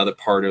place in another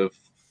part of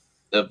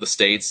the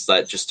States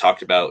that just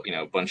talked about,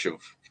 a bunch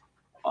of,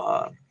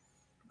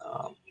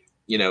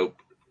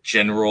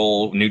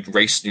 general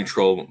race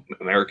neutral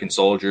American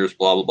soldiers,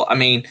 blah, blah, blah. I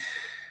mean,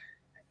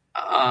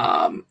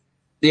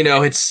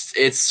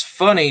 it's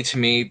funny to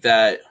me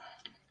that,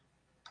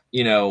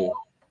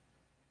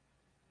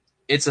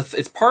 it's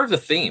part of the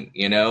theme,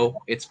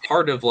 it's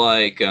part of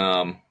like,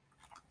 and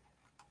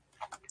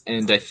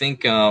I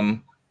think,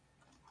 that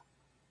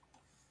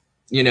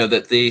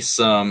these,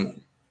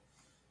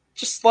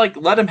 just like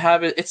let him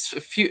have it. It's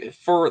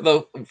for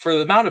the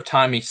amount of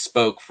time he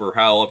spoke, for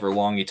however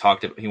long he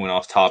went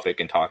off topic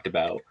and talked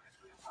about,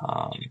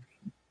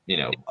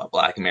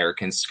 Black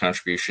Americans'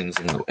 contributions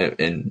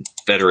and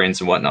veterans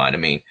and whatnot. I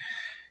mean,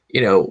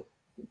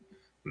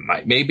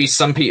 maybe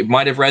some people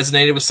might have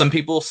resonated with some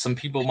people. Some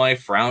people might have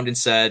frowned and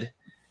said,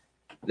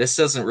 "This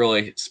doesn't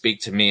really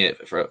speak to me.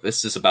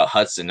 This is about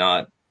Hudson,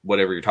 not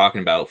whatever you're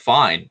talking about."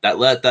 Fine,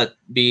 let that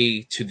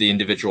be to the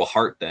individual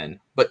heart then.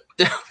 But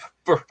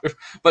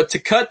but to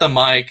cut the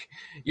mic,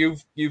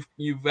 you've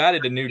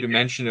added a new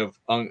dimension of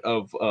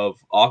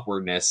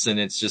awkwardness, and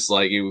it's just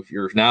like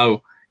you're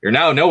now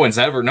no one's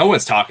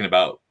talking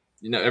about,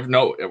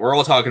 we're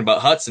all talking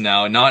about Hudson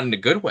now, and not in a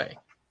good way.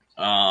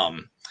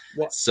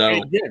 So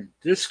again,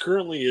 this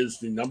currently is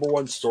the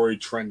 #1 story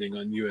trending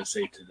on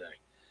USA Today.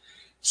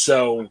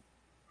 So,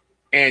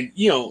 and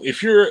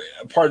if you're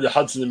a part of the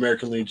Hudson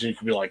American Legion, you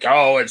can be like,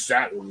 "Oh, it's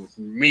that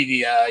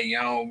media,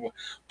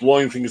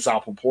 blowing things out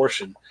of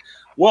proportion."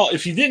 Well,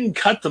 if you didn't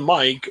cut the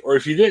mic, or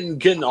if you didn't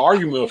get in an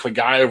argument with a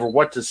guy over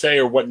what to say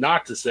or what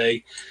not to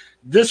say,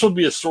 this would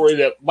be a story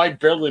that might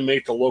barely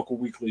make the local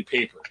weekly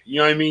paper. You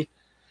know what I mean?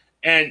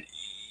 And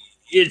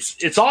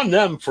it's on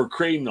them for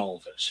creating all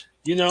of this,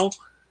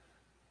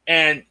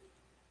 And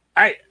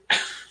I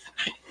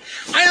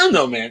don't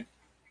know, man.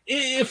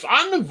 If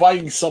I'm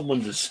inviting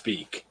someone to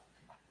speak,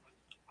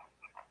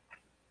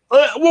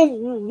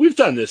 well, we've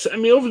done this. I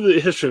mean, over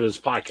the history of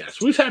this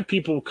podcast, we've had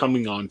people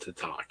coming on to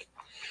talk.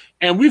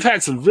 And we've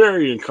had some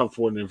very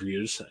uncomfortable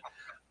interviews.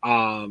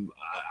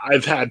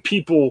 I've had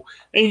people,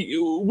 and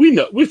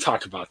we've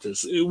talked about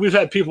this. We've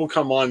had people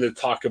come on to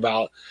talk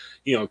about,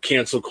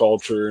 cancel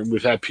culture, and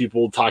we've had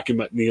people talking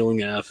about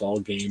kneeling at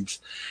NFL games.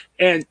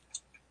 And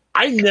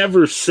I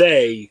never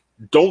say,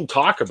 don't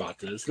talk about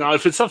this. Now,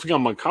 if it's something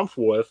I'm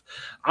uncomfortable with,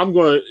 I'm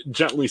going to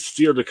gently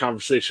steer the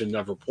conversation and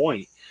never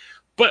point.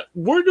 But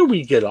where do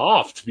we get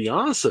off, to be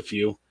honest with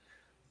you?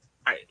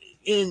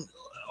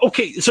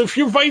 Okay, so if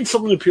you're inviting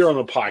someone to appear on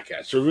a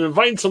podcast, or if you're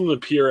inviting someone to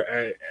appear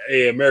at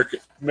a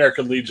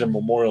American Legion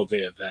Memorial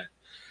Day event,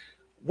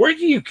 where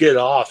do you get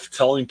off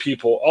telling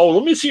people, "Oh,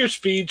 let me see your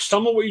speech.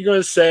 Tell me what you're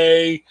going to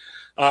say.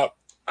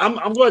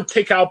 I'm going to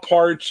take out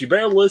parts. You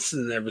better listen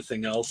and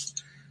everything else.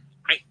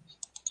 I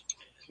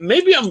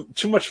maybe I'm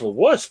too much of a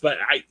wuss, but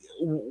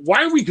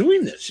why are we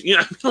doing this?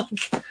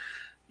 Like,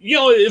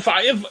 if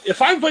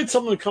I invite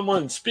someone to come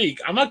on and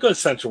speak, I'm not going to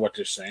censor what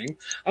they're saying.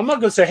 I'm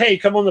not going to say, hey,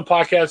 come on the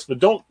podcast, but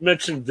don't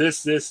mention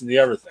this, and the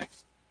other thing.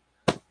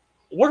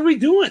 What are we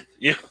doing?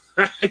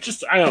 I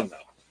don't know.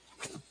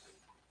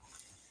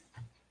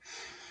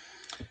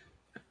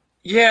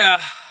 Yeah,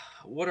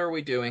 what are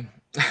we doing?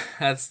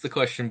 That's the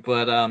question.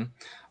 But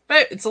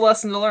it's a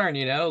lesson to learn,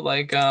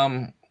 like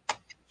I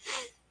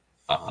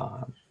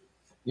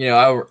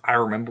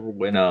remember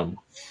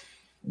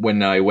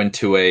when I went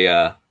to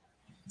a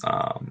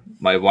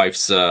my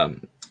wife's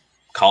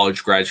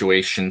college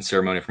graduation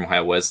ceremony from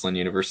Ohio Wesleyan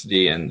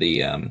University, and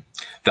the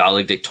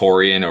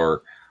valedictorian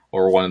or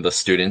one of the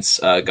students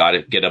got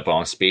to get up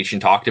on stage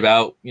and talked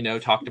about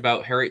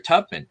Harriet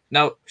Tubman.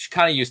 Now, she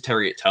kind of used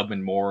Harriet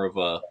Tubman more of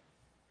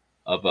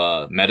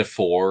a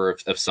metaphor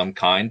of some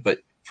kind, but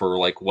for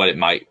like what it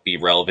might be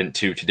relevant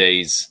to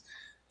today's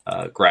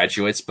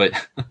graduates. But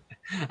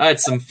I had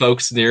some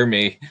folks near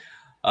me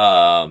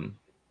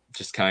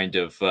just kind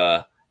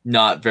of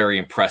not very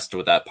impressed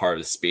with that part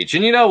of the speech.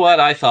 And you know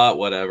what? I thought,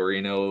 whatever,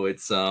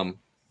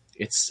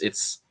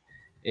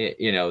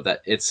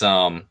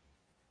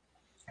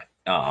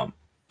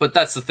 but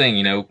that's the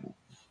thing,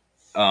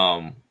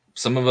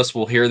 some of us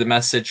will hear the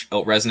message,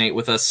 it'll resonate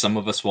with us, some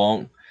of us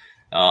won't.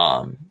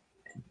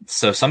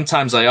 So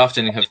sometimes I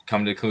often have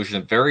come to the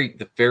conclusion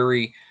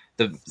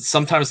that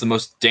sometimes the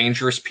most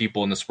dangerous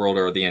people in this world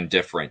are the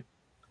indifferent.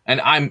 And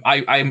I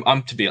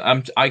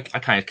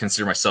kind of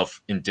consider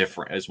myself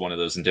indifferent, as one of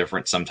those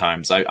indifferent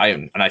sometimes.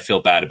 And I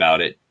feel bad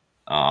about it.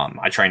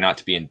 I try not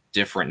to be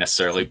indifferent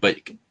necessarily, but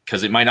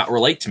because it might not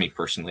relate to me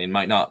personally, it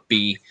might not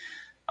be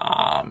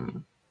part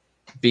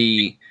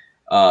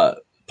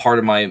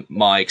of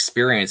my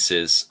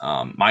experiences.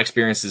 My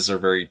experiences are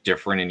very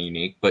different and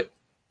unique, but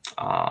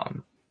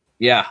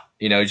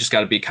you just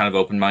got to be kind of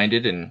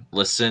open-minded and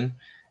listen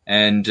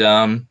and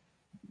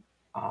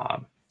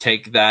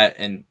take that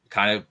and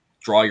kind of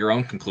draw your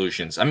own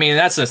conclusions. I mean,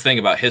 that's the thing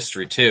about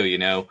history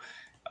too,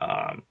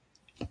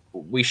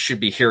 we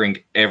should be hearing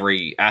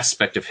every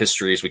aspect of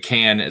history as we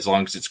can, as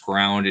long as it's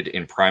grounded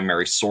in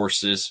primary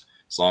sources,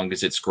 as long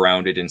as it's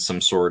grounded in some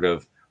sort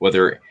of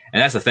and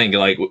that's the thing,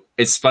 like,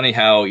 it's funny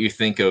how you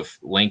think of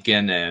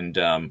Lincoln and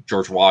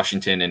George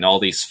Washington and all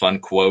these fun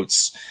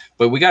quotes,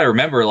 but we got to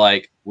remember,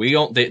 like,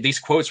 these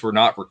quotes were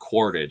not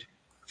recorded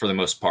for the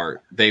most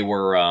part. They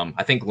were,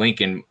 I think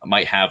Lincoln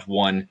might have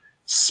one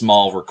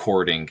small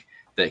recording,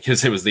 that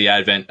because it was the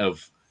advent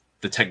of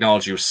the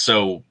technology was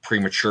so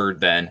premature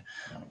then.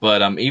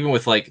 But even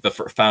with like the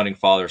founding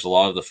fathers, a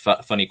lot of the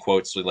funny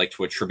quotes we like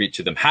to attribute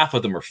to them, half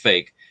of them are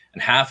fake,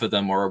 and half of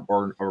them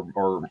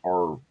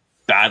are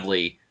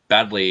badly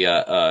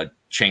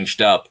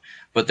changed up.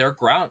 But their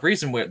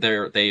reason why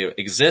they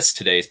exist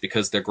today is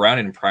because they're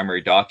grounded in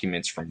primary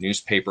documents from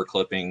newspaper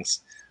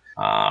clippings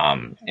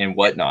and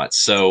whatnot.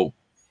 So,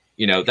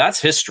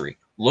 that's history.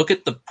 Look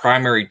at the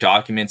primary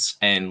documents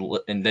and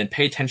then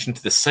pay attention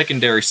to the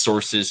secondary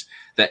sources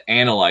that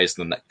analyze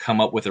them, that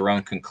come up with their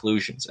own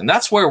conclusions. And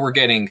that's where we're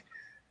getting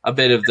a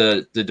bit of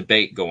the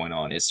debate going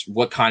on, is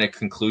what kind of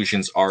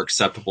conclusions are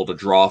acceptable to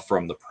draw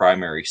from the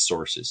primary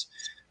sources.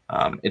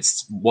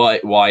 It's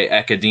why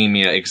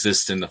academia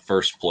exists in the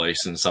first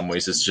place. In some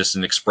ways, it's just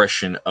an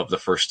expression of the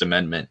First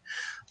Amendment.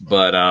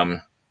 But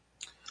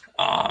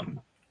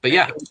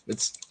yeah,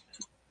 it's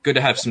good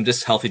to have some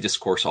healthy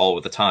discourse all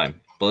of the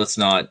time. But let's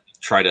not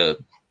try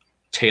to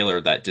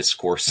tailor that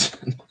discourse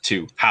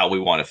to how we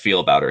want to feel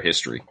about our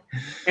history.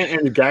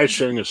 And the guy's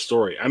sharing a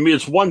story. I mean,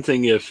 it's one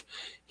thing if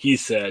he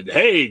said,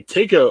 "Hey,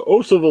 take an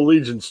oath of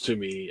allegiance to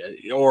me,"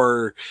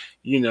 or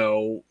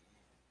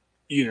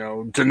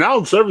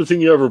denounce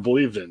everything you ever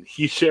believed in.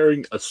 He's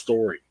sharing a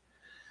story.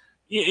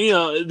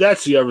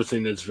 That's the other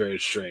thing that's very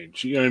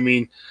strange. You know what I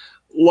mean?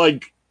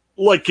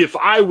 Like if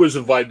I was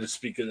invited to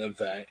speak at an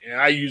event and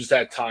I used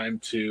that time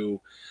to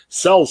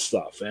sell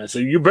stuff and I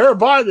said, you better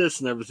buy this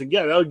and everything.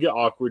 Yeah, that would get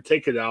awkward.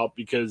 Take it out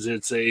because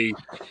it's a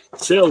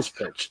sales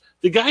pitch.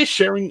 The guy's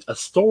sharing a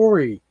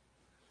story.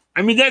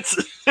 I mean, just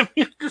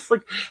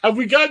like, have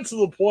we gotten to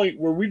the point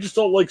where we just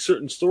don't like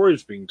certain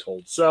stories being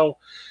told? So,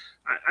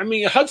 I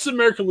mean, Hudson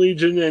American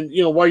Legion, and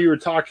while you were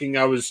talking,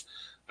 I was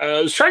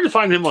trying to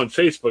find him on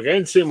Facebook. I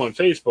didn't see him on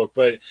Facebook,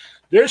 but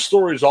there's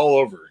stories all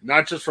over,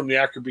 not just from the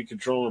Ackerby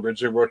Control.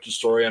 Originally wrote the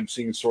story. I'm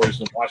seeing stories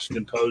in the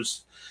Washington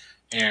Post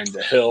and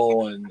the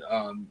Hill and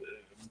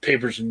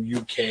papers in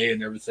UK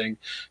and everything.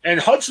 And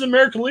Hudson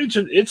American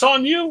Legion, it's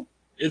on you.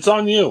 It's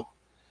on you.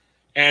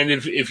 And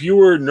if you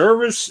were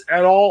nervous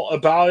at all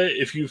about it,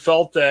 if you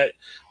felt that,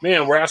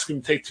 man, we're asking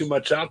him to take too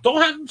much out,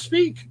 don't have him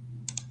speak.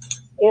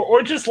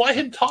 Or just let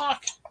him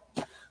talk.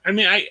 I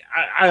mean, I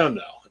don't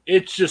know.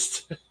 It's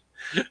just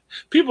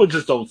people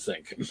just don't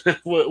think,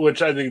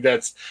 which I think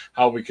that's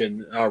how we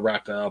can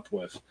wrap that up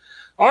with.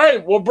 All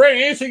right. Well,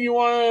 Bray, anything you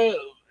want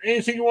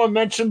to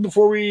mention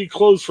before we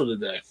close for the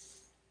day?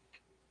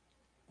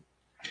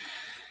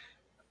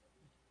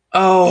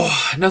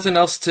 Oh, nothing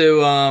else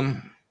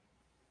to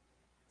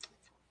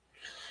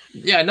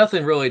yeah,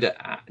 nothing really to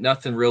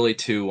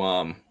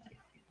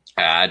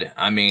add.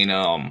 I mean,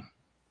 Well,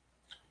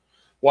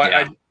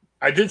 yeah.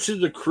 I did see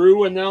the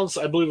crew announce.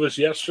 I believe it was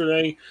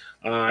yesterday.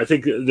 I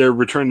think they're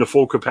returning to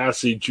full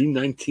capacity June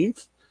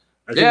 19th.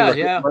 I think Yeah, if I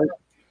yeah. heard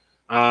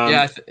right.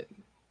 Yeah,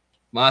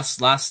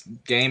 last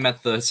game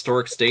at the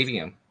historic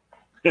stadium.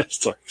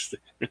 Sorry.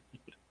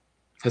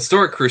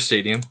 Historic Crew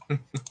Stadium.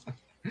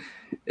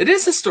 It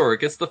is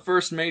historic. It's the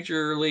first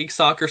Major League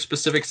Soccer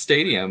specific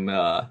stadium.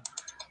 Oh,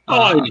 I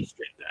Uh,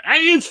 understand that.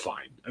 It's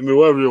fine. I mean,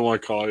 whatever you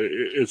want to call it,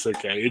 it's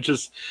okay.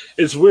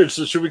 It's weird.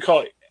 So should we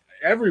call it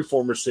every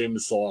former stadium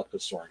is still up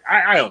historic?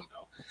 I don't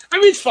know. I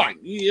mean, it's fine.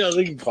 You know,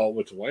 they can call it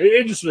what they want.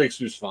 It just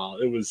makes me smile.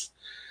 It was.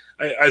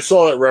 I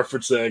saw that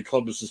reference in a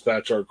Columbus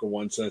Dispatch article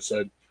once, and I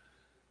said,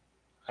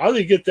 "How do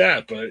they get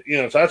that?" But you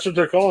know, if that's what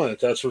they're calling it,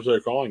 that's what they're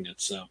calling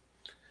it. So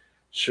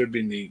should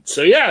be neat.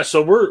 So yeah,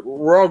 so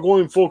we're all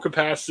going full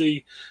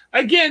capacity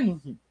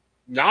again.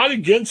 Not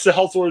against the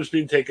health orders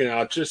being taken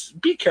out.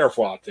 Just be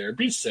careful out there.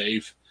 Be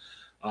safe.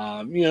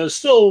 You know,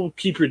 still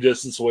keep your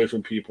distance away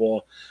from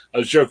people. I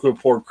was joking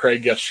with poor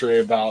Craig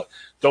yesterday about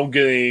don't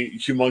get any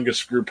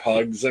humongous group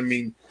hugs. I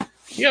mean,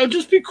 you know,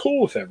 just be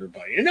cool with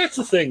everybody. And that's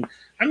the thing.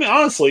 I mean,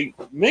 honestly,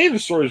 many of the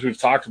stories we've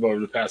talked about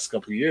over the past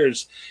couple of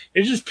years,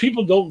 it's just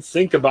people don't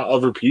think about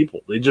other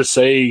people. They just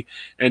say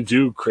and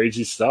do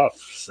crazy stuff.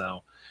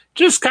 So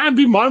just kind of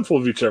be mindful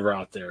of each other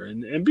out there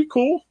and be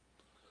cool.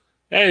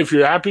 Hey, if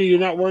you're happy you're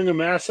not wearing a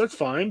mask, that's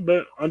fine.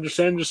 But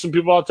understand there's some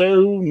people out there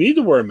who need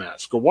to wear a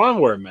mask or want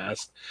to wear a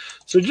mask.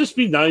 So just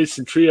be nice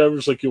and treat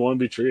others like you want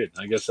to be treated.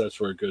 I guess that's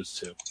where it goes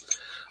to.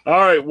 All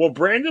right. Well,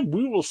 Brandon,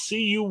 we will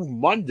see you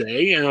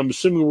Monday. And I'm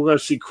assuming we're going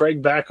to see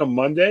Craig back on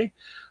Monday.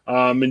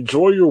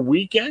 Enjoy your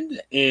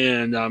weekend.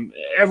 And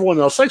everyone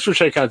else, thanks for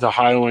checking out the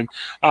Highland.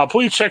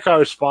 Please check out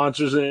our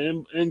sponsors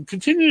and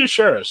continue to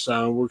share us.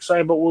 We're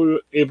excited about what we're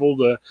able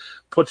to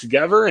put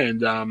together.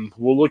 And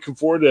we're looking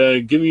forward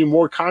to giving you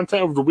more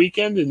content over the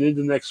weekend and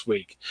into next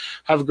week.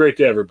 Have a great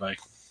day, everybody.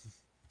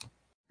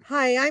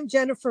 Hi, I'm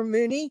Jennifer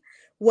Mooney.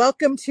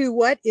 Welcome to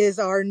what is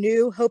our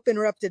new Hope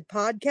Interrupted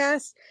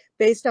podcast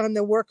based on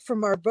the work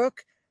from our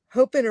book,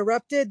 Hope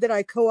Interrupted, that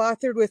I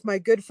co-authored with my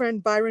good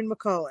friend Byron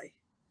McCauley.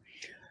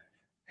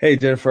 Hey,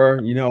 Jennifer,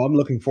 I'm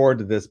looking forward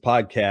to this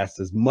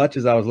podcast as much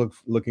as I was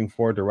looking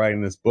forward to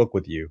writing this book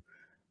with you.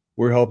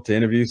 We hope to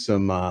interview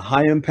some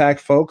high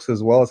impact folks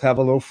as well as have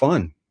a little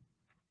fun.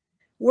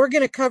 We're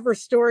going to cover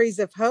stories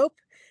of hope.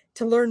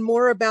 To learn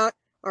more about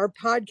our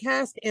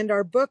podcast and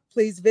our book,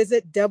 please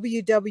visit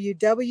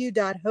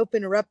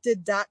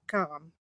www.hopeinterrupted.com.